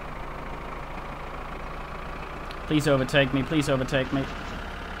 Please overtake me, please overtake me.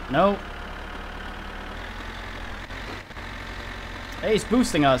 No. Hey, it's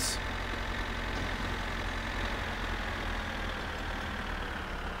boosting us.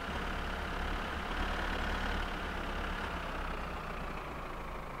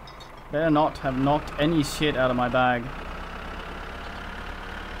 Better not have knocked any shit out of my bag.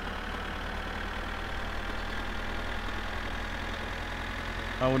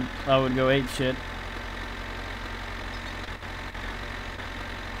 I would go ape shit.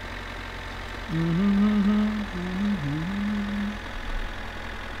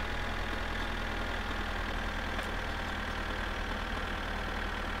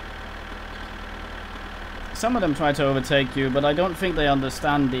 Some of them try to overtake you, but I don't think they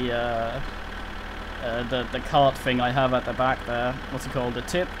understand the cart thing I have at the back there. What's it called? The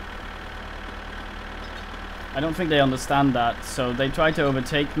tip? I don't think they understand that, so they try to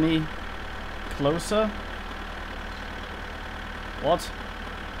overtake me closer. What?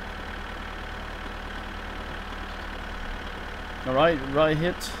 Alright, right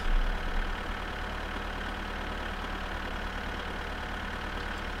hit.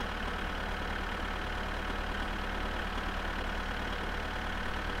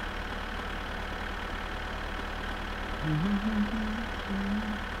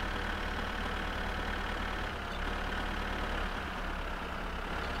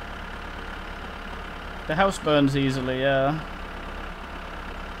 The house burns easily, yeah.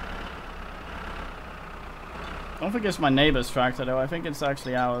 I don't think it's my neighbor's tractor though, I think it's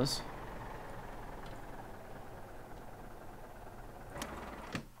actually ours.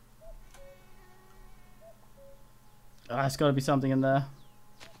 Ah, it's gotta be something in there.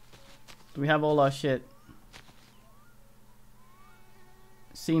 Do we have all our shit?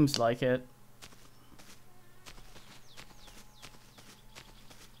 Seems like it.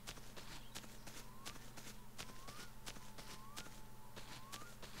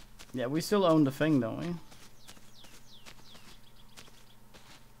 Yeah, we still own the thing, don't we?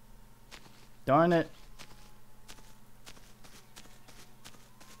 Darn it.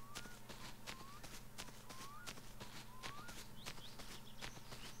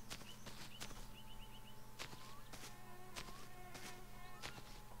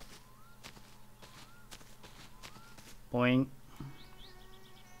 Boing.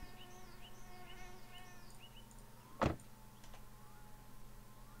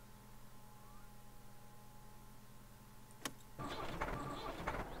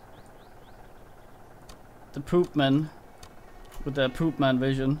 The poopman with the poopman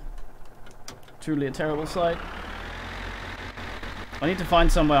vision. Truly a terrible sight. I need to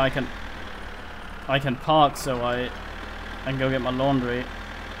find somewhere I can park so I can go get my laundry.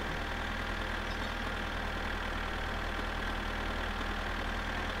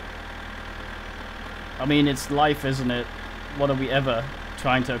 I mean, it's life, isn't it? What are we ever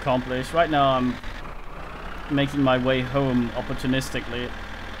trying to accomplish? Right now I'm making my way home opportunistically.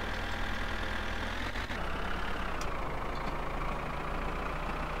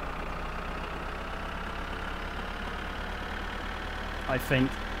 I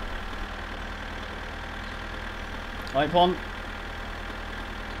think. Right, Pon.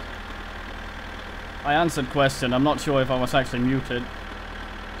 I answered question. I'm not sure if I was actually muted.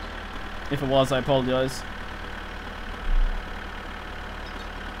 If it was, I apologize.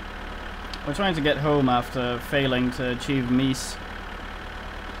 We're trying to get home after failing to achieve Mies.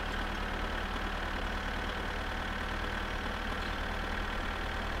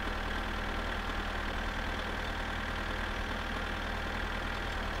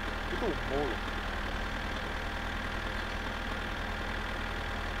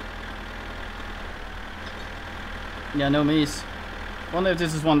 Yeah, no Mies. Wonder if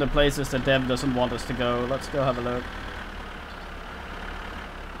this is one of the places the dev doesn't want us to go. Let's go have a look.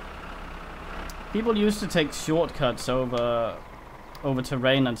 people used to take shortcuts over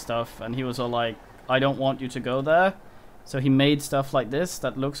terrain and stuff, and he was all like, I don't want you to go there. So he made stuff like this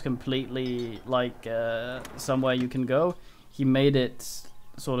that looks completely like somewhere you can go. He made it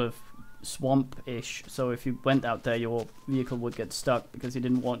sort of swamp-ish, so if you went out there your vehicle would get stuck because he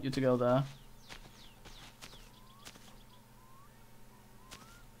didn't want you to go there.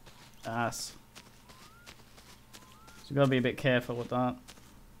 Ass. So you gotta be a bit careful with that.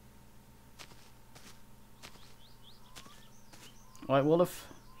 White Wolf.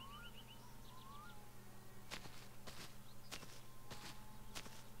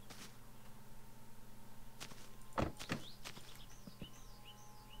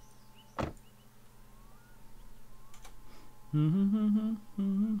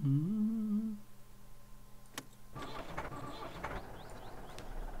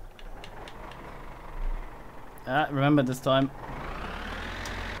 Remember this time.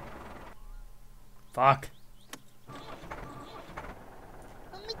 Fuck.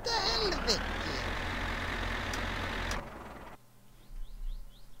 Mitä helvettiä?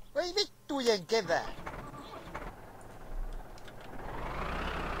 Voi vittujen kevään.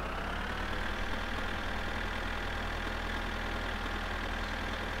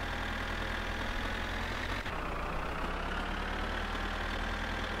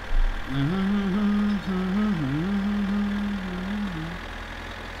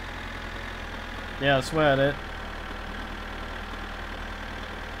 Yeah, I swear at it.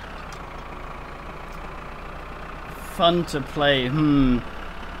 Fun to play.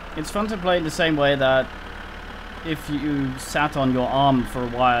 It's fun to play the same way that if you sat on your arm for a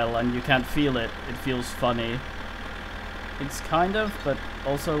while and you can't feel it, it feels funny. It's kind of, but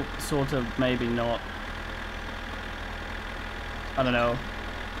also sort of maybe not. I don't know.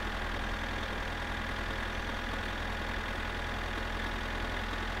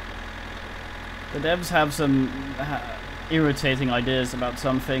 The devs have some irritating ideas about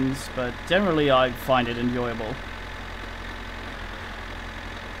some things, but generally I find it enjoyable.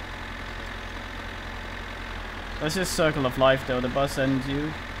 That's just Circle of Life though, the bus ends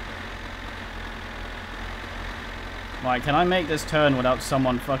you. Right, can I make this turn without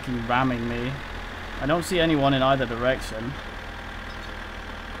someone fucking ramming me? I don't see anyone in either direction.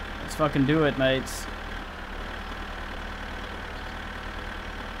 Let's fucking do it, mates.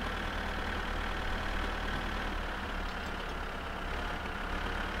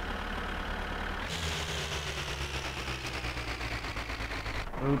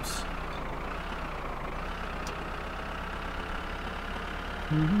 Oops.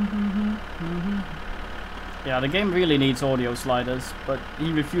 Yeah, the game really needs audio sliders, but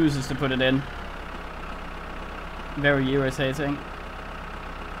he refuses to put it in. Very irritating.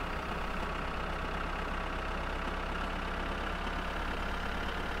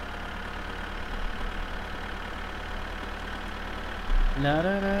 La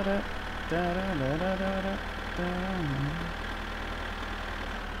da da da da da da da da da.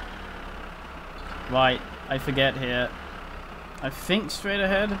 Right, I forget here. I think straight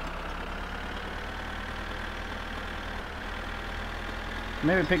ahead.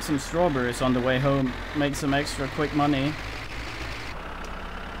 Maybe pick some strawberries on the way home. Make some extra quick money.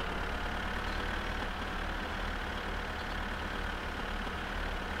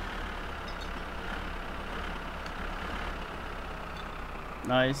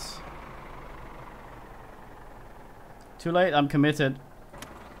 Nice. Too late, I'm committed.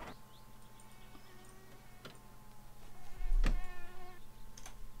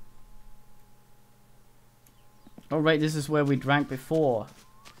 Oh right, this is where we drank before.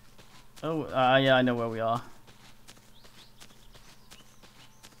 Oh, yeah, I know where we are.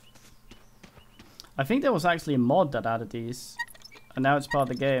 I think there was actually a mod that added these. And now it's part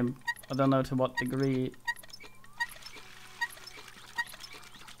of the game. I don't know to what degree.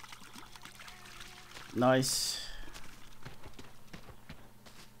 Nice.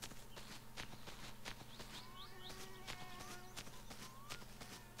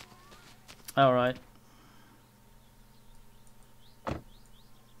 Alright.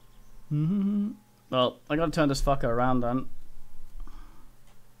 Well, I gotta turn this fucker around then.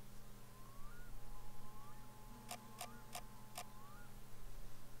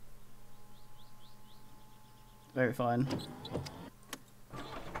 Very fine.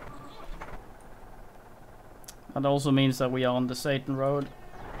 That also means that we are on the Satan Road,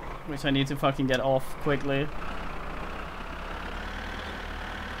 which I need to fucking get off quickly.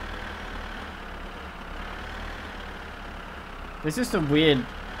 This is the weird,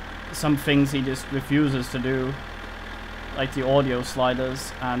 some things he just refuses to do, like the audio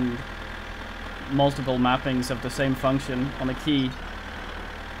sliders and multiple mappings of the same function on a key.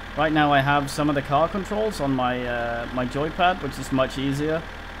 Right now I have some of the car controls on my my joypad, which is much easier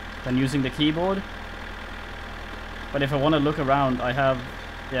than using the keyboard. But if I want to look around, I have,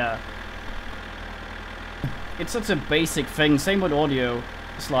 yeah. It's such a basic thing. Same with audio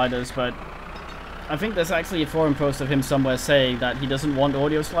sliders, but I think there's actually a forum post of him somewhere saying that he doesn't want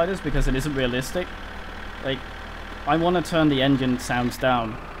audio sliders because it isn't realistic. Like, I want to turn the engine sounds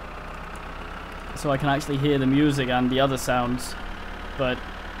down so I can actually hear the music and the other sounds, but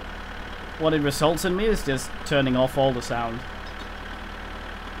what it results in me is just turning off all the sound.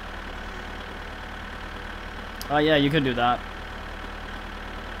 Oh yeah, you could do that.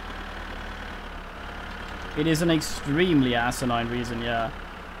 It is an extremely asinine reason, yeah.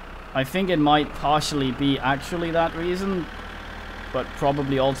 I think it might partially be actually that reason, but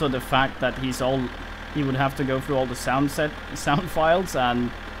probably also the fact that he would have to go through all the sound files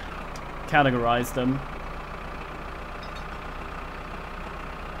and categorize them.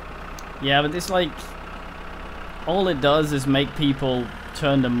 Yeah, but it's like, all it does is make people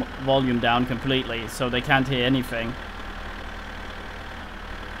turn the volume down completely so they can't hear anything.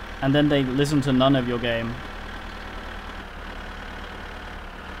 And then they listen to none of your game.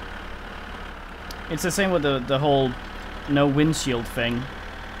 It's the same with the whole no windshield thing.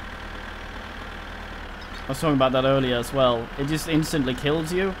 I was talking about that earlier as well. It just instantly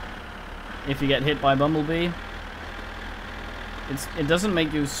kills you if you get hit by Bumblebee. It doesn't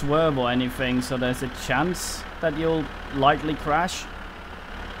make you swerve or anything, so there's a chance that you'll likely crash.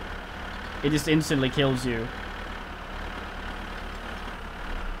 It just instantly kills you.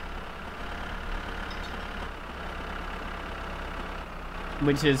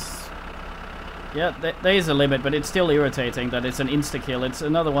 Which is... yeah, there is a limit, but it's still irritating that it's an insta-kill. It's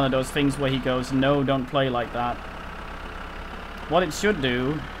another one of those things where he goes, no, don't play like that. What it should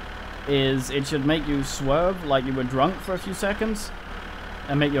do is it should make you swerve like you were drunk for a few seconds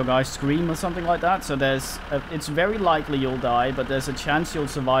and make your guy scream or something like that. So it's very likely you'll die, but there's a chance you'll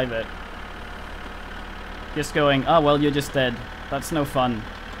survive it. Just going, oh, well, you're just dead. That's no fun.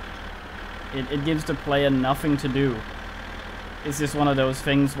 It gives the player nothing to do. It's just one of those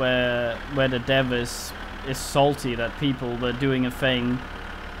things where the dev is salty that people were doing a thing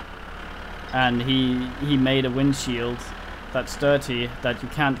and he made a windshield that's dirty, that you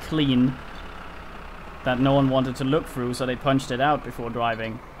can't clean, that no one wanted to look through, so they punched it out before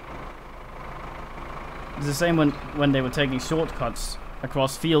driving. It's the same when they were taking shortcuts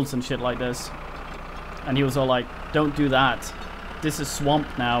across fields and shit like this. And he was all like, don't do that. This is swamp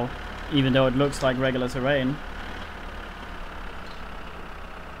now, even though it looks like regular terrain.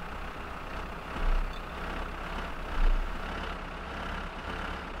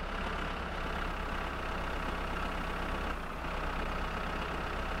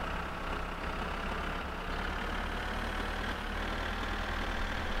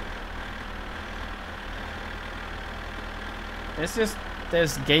 It's just,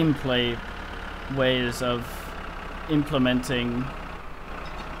 there's gameplay ways of implementing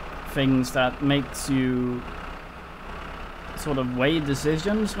things that makes you sort of weigh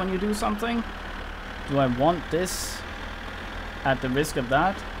decisions when you do something. Do I want this at the risk of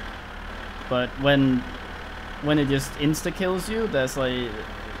that? But when it just insta-kills you, there's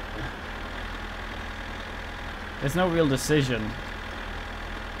no real decision.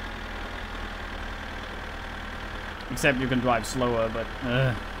 Except you can drive slower, but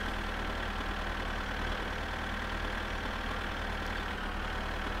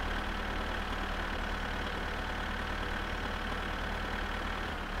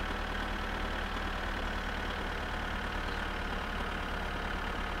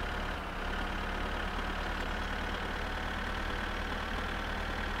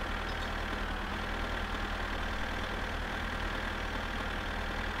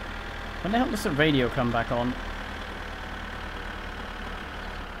when the hell does the radio come back on?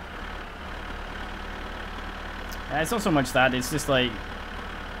 It's not so much that, it's just like...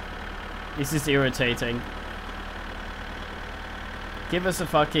 it's just irritating. Give us a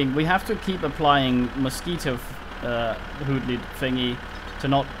fucking... we have to keep applying mosquito hoodlid thingy to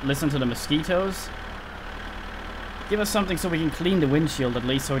not listen to the mosquitoes. Give us something so we can clean the windshield at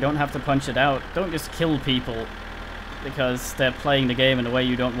least, so we don't have to punch it out. Don't just kill people because they're playing the game in a way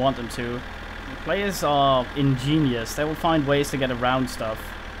you don't want them to. Players are ingenious. They will find ways to get around stuff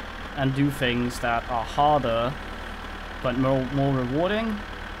and do things that are harder but more rewarding.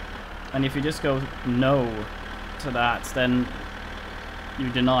 And if you just go no to that, then you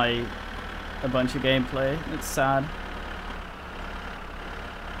deny a bunch of gameplay. It's sad.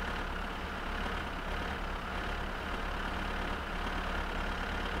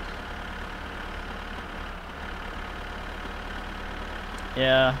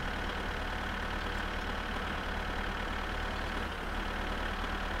 Yeah.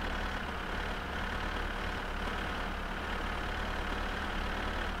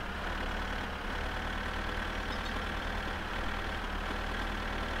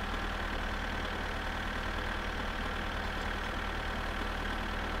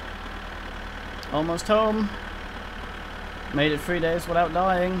 Almost home. Made it 3 days without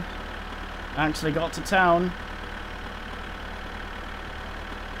dying. Actually got to town.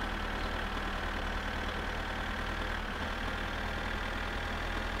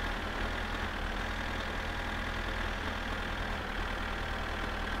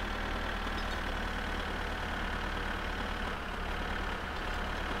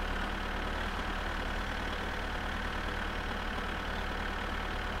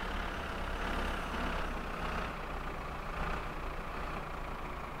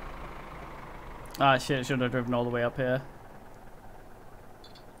 Ah shit, should have driven all the way up here.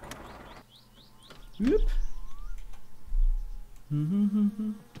 Whoop.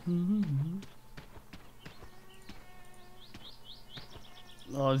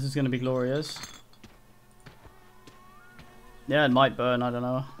 Oh, this is gonna be glorious. Yeah, it might burn, I don't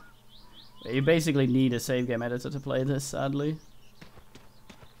know. You basically need a save game editor to play this, sadly.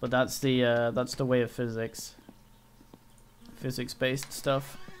 But that's the way of physics. Physics-based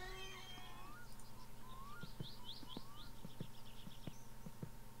stuff.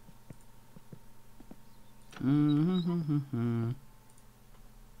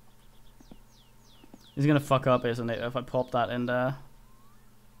 It's gonna fuck up, isn't it, if I pop that in there?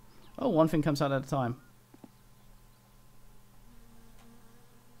 Oh, one thing comes out at a time.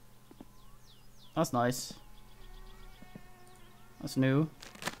 That's nice. That's new.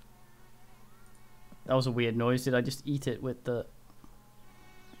 That was a weird noise. Did I just eat it with the...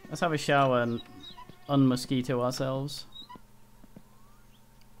 Let's have a shower and unmosquito ourselves.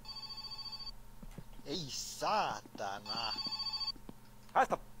 Ei saatana.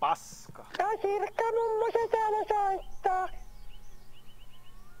 Haista paska. Sirkka mummo se täällä soittaa.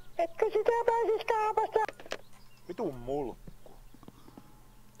 Etkö sitä pääsis kaapasta? Vitun mulkku.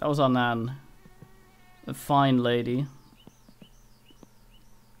 That was our nan. A fine lady.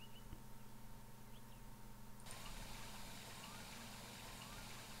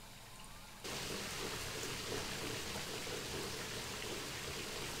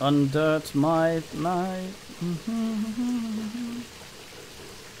 Undirt my...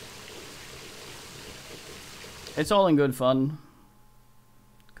 It's all in good fun.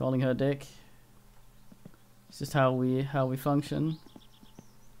 Calling her dick. It's just how we function.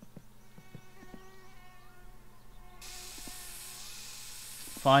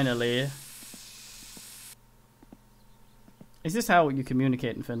 Finally. Is this how you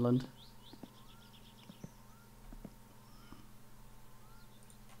communicate in Finland?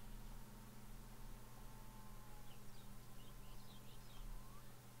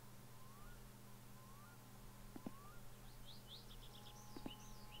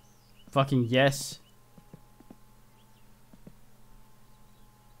 Fucking yes.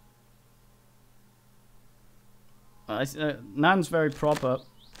 Nan's very proper.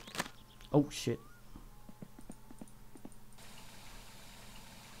 Oh shit.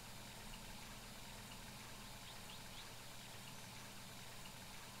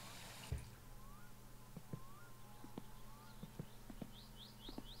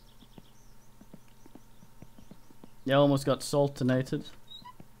 Yeah, almost got saltinated.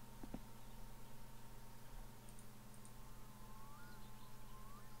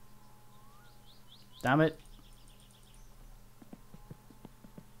 Damn it.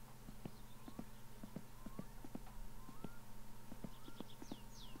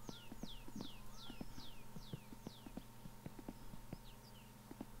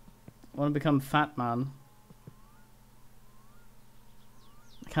 I want to become fat man.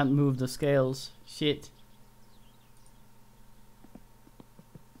 I can't move the scales. Shit.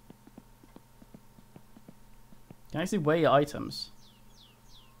 Can I actually weigh items?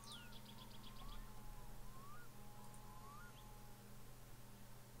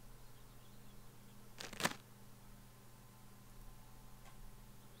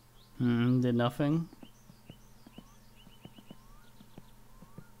 Did nothing.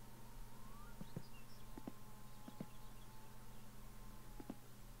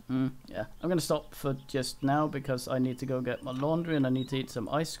 Yeah, I'm gonna stop for just now because I need to go get my laundry and I need to eat some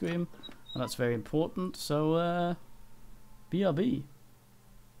ice cream, and that's very important. So, BRB.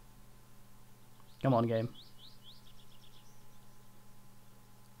 Come on, game.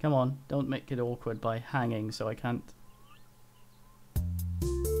 Come on, don't make it awkward by hanging so I can't.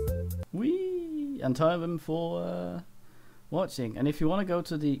 Whee! And time him for watching. And if you want to go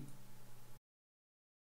to the